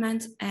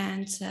development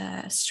and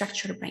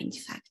structural brain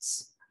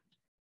defects.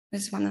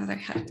 This is one other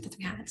help that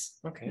we had.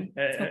 Okay.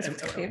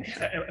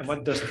 And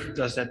what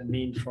does that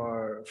mean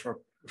for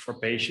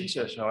patients?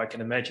 So I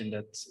can imagine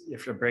that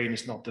if your brain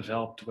is not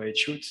developed the way it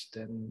should,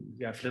 then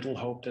you have little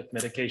hope that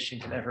medication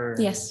can ever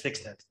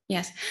fix that.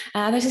 Yes.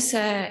 This is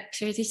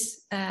so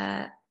these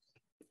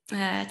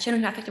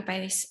children who are affected by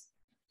these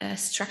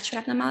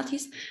structural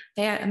abnormalities,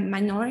 they are a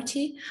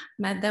minority,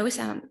 but those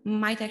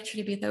might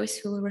actually be those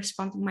who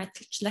respond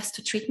less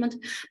to treatment,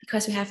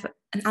 because we have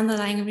an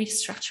underlying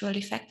restructural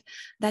effect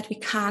that we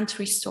can't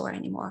restore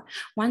anymore.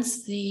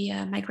 Once the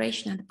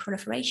migration and the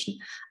proliferation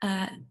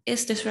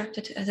is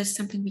disrupted, this is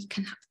something we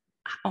can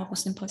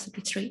almost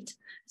impossibly treat.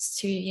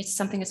 It's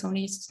something that's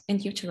only in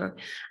utero,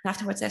 and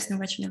afterwards there's no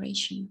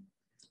regeneration.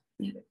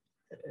 Yeah.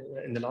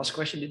 And the last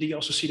question, did you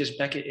also see this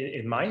back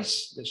in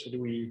mice? So do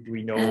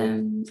we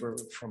know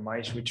for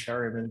mice which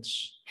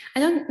variants?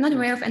 I'm not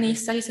aware of any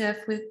studies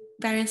with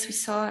variants we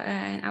saw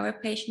in our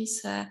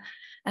patients that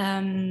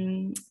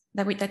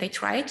they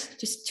tried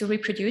just to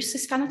reproduce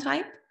this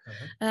phenotype.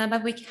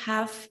 But we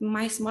have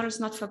mice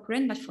models, not for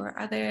GRIN, but for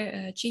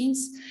other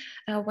genes,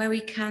 where we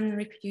can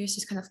reproduce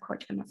this kind of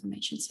cortical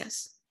malformations,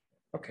 yes.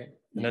 Okay,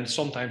 and then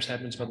sometimes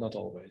happens, but not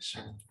always.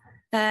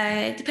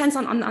 It depends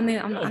on the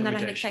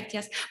underlying effect,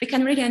 yes. We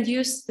can really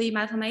induce the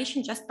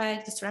malformation just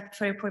by disrupting,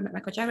 for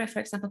polymicrogyria, for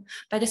example,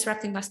 by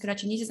disrupting vascular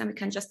genesis, and we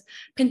can just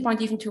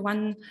pinpoint even to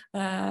one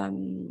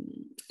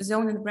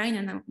zone in the brain,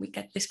 and then we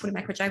get this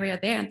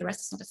polymicrogyria there, and the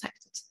rest is not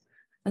affected.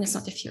 And it's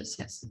not diffuse,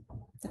 yes.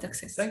 That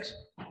exists. Thanks.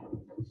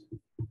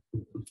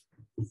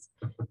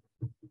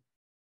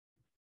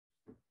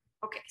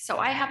 Okay, so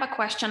I have a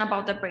question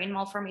about the brain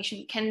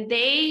malformation. Can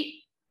they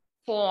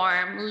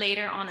form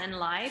later on in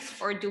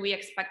life, or do we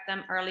expect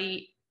them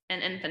early in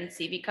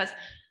infancy? Because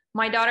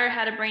my daughter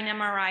had a brain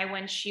MRI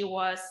when she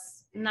was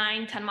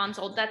 9-10 months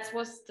old. That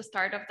was the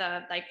start of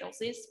the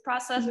diagnosis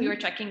process. We were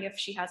checking if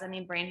she has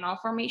any brain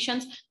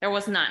malformations. There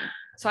was none.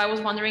 So I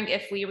was wondering,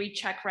 if we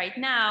recheck right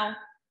now,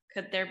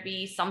 could there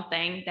be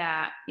something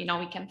that we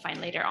can find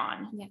later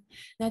on? Yeah.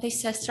 Now,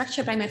 this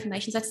structural brain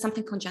malformations, that's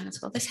something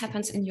congenital. This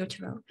happens in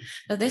utero.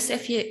 So this,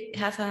 if you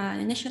have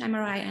an initial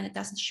MRI and it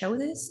doesn't show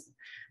this,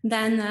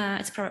 then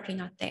it's probably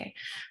not there.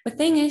 The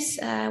thing is,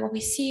 what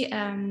we see,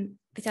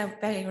 these are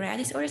very rare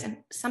disorders, and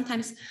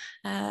sometimes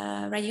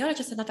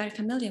radiologists are not very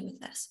familiar with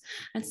this.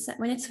 And so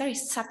when it's very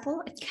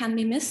subtle, it can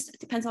be missed. It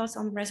depends also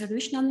on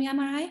resolution on the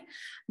MRI.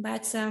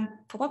 But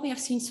for what we have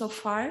seen so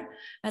far,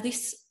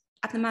 these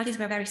abnormalities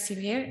were very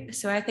severe.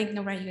 So I think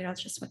no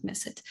radiologist would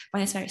miss it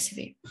when it's very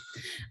severe.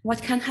 What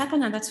can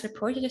happen, and that's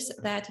reported, is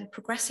that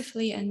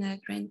progressively in the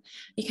brain,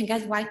 you can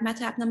get white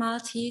matter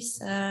abnormalities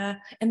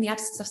in the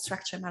absence of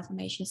structural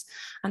malformations.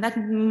 And that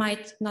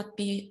might not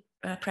be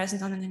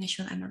present on an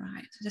initial MRI.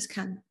 So this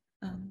can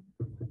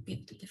be a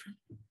bit different.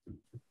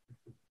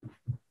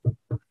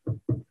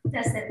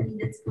 Does that mean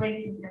it's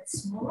brain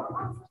gets smaller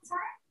over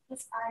time?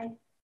 Because I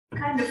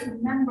kind of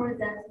remember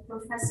that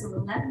Professor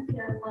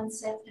Lemke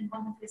once said in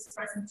one of his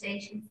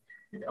presentations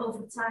that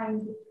over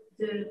time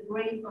the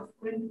brain of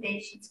GRIN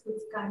patients could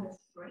kind of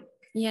break.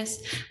 Yes,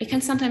 we can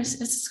sometimes,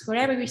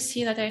 wherever we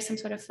see that there is some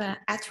sort of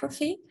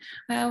atrophy,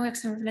 we have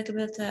some little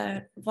bit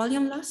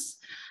volume loss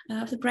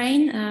of the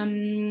brain.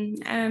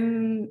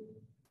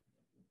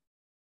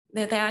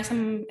 There are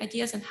some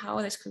ideas on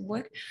how this could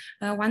work.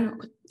 One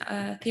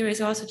theory is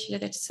also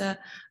that it's a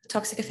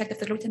toxic effect of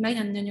the glutamate,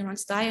 and the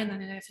neurons die, and then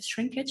there's a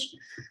shrinkage.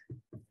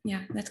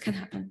 Yeah, that can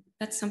happen.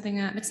 That's something,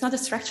 it's not a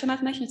structural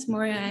malformation, it's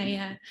more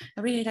a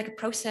really like a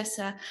process,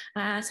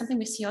 something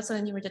we see also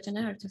in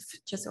neurodegenerative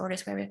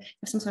disorders where we have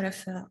some sort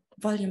of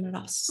volume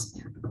loss.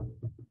 Yeah.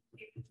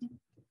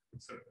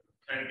 So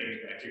kind of getting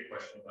back to your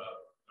question about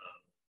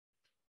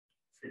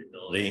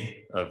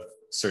treatability of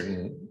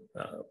certain,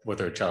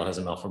 whether a child has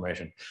a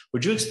malformation,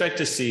 would you expect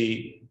to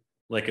see,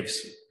 like if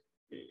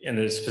in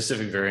a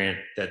specific variant,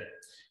 that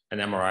an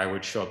MRI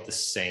would show up the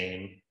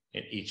same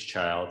in each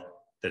child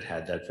that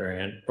had that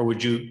variant? Or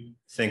would you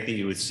think that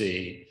you would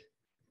see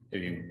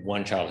maybe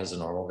one child has a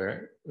normal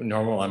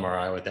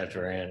MRI with that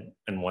variant,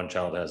 and one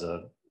child has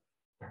a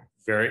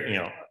very,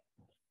 an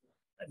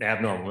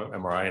abnormal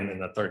MRI, and then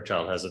the third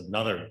child has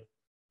another,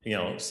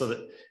 so that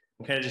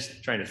I'm kind of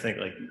just trying to think,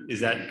 like,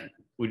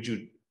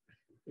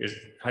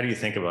 how do you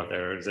think about that?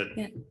 Or is it?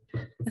 Yeah.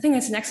 I think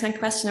that's an excellent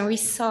question. We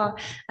saw,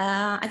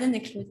 I didn't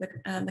include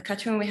the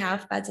cartoon we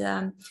have, but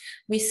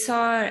we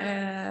saw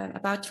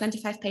about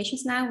 25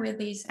 patients now with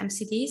these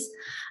MCDs,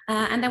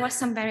 and there was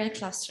some variant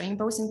clustering,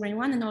 both in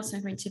GRIN1 and also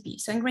in GRIN2B.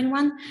 So in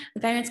GRIN1,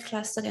 the variants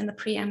clustered in the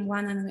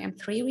pre-M1 and the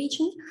M3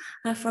 region.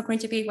 For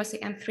GRIN2B, it was the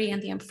M3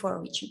 and the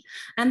M4 region.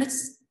 And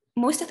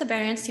most of the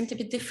variants seem to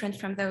be different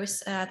from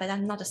those that are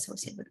not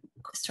associated with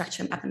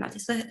structural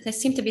abnormalities. So there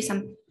seem to be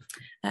some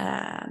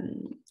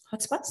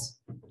hotspots,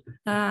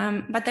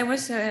 but there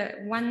was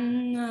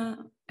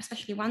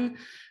especially one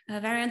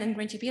variant in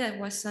GRIN2B that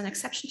was an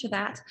exception to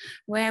that,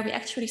 where we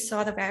actually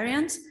saw the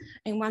variant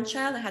in one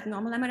child that had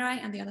normal MRI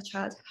and the other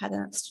child had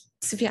a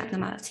severe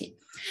abnormality.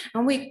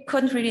 And we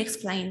couldn't really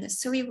explain this.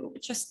 So we were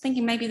just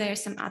thinking maybe there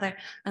is some other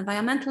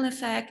environmental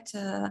effect,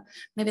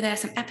 maybe there are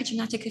some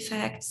epigenetic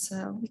effects.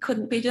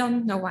 We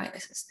don't know why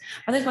this is,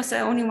 but it was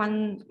only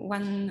one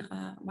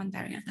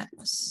variant that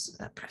was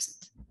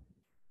present.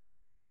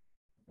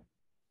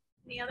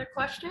 Any other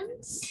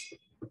questions?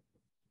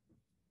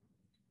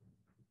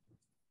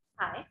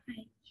 Hi.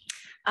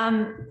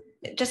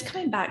 Just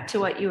coming back to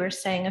what you were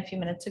saying a few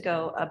minutes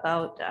ago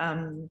about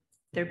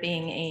there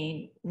being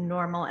a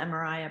normal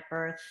MRI at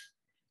birth,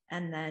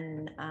 and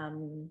then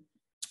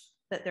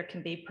that there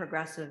can be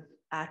progressive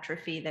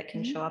atrophy that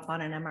can show up on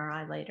an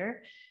MRI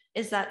later.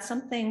 Is that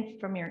something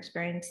from your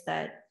experience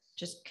that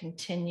just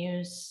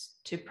continues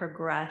to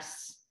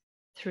progress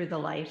through the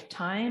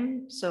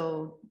lifetime?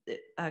 So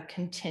a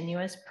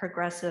continuous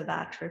progressive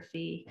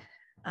atrophy.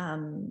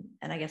 And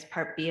I guess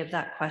part B of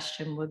that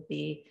question would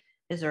be,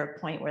 is there a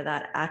point where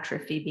that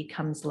atrophy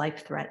becomes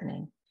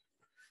life-threatening?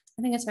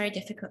 I think it's very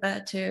difficult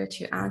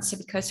to answer,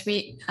 because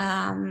we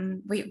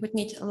would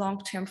need a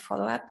long-term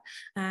follow-up,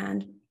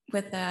 and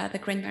with the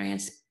GRIN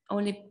variants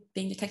only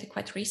being detected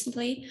quite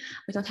recently,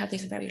 we don't have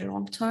these very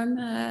long-term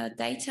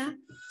data.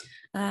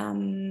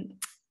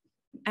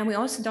 And we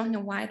also don't know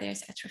why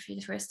there's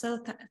atrophy. We're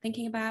still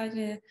thinking about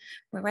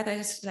whether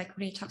it's like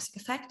really toxic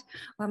effect,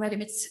 or maybe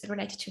it's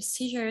related to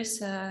seizures.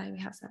 We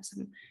have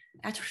some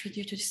atrophy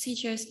due to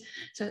seizures.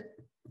 So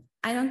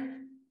I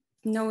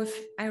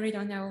really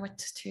don't know what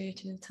to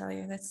tell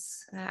you.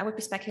 That's I would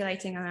be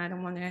speculating, and I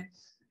don't want to.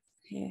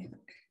 Yeah.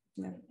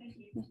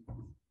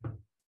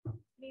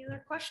 Any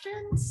other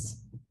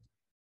questions?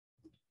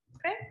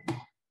 Okay.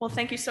 Well,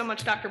 thank you so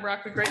much, Dr.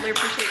 Brock. We greatly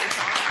appreciate your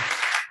talk.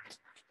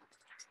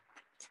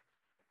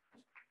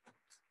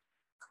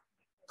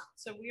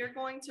 So we are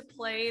going to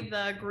play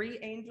the GRI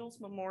Angels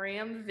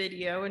Memoriam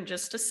video in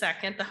just a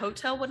second. The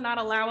hotel would not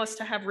allow us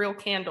to have real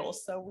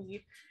candles, so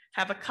we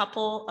have a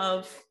couple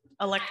of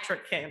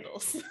electric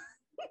candles. Do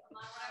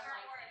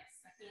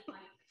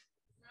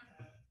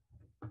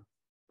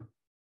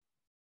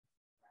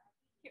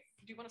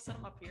you want to set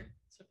them up here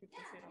so people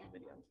can see it on the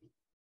video?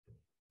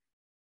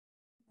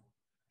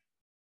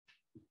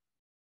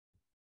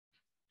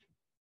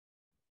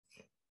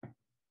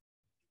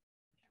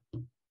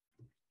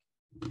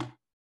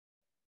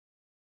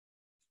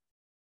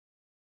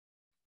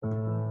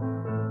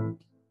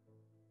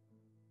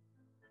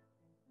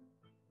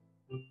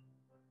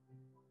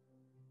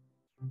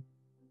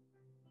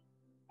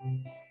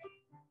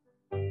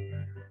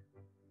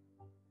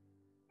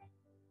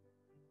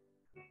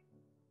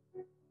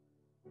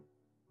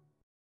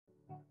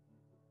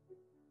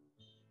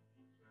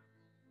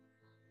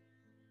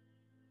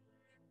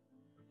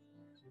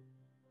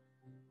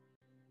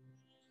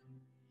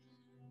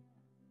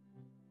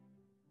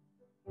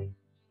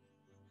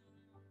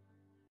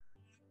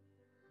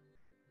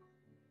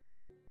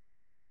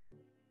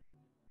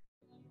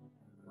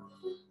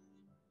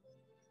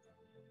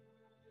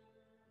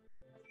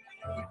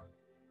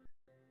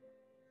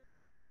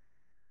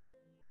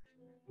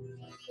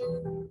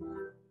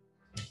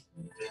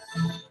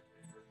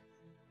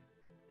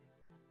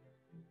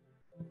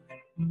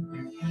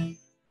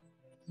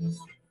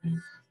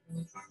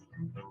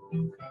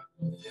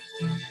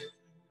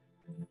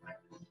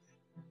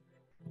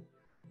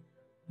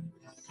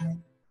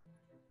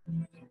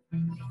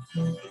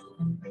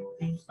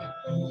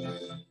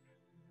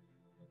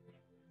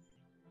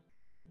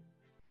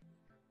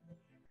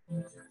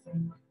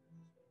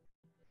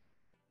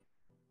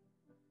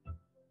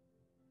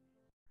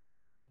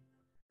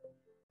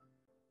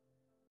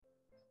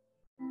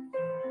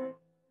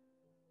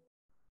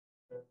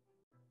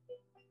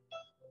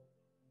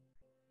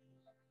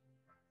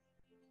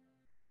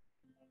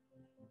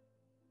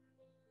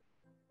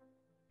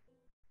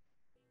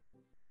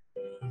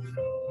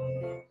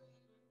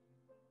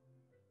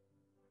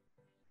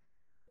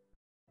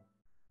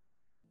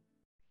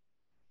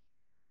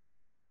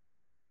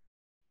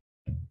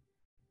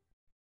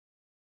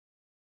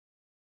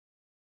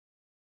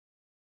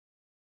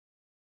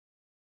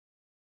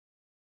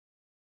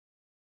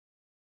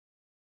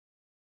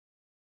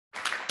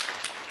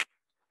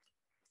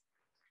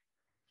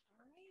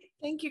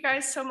 Thank you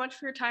guys so much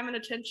for your time and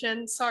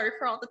attention. Sorry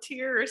for all the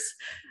tears.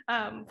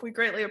 We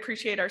greatly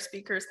appreciate our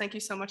speakers. Thank you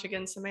so much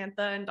again,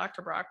 Samantha and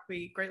Dr. Brock.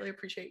 We greatly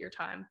appreciate your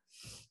time.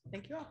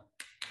 Thank you all.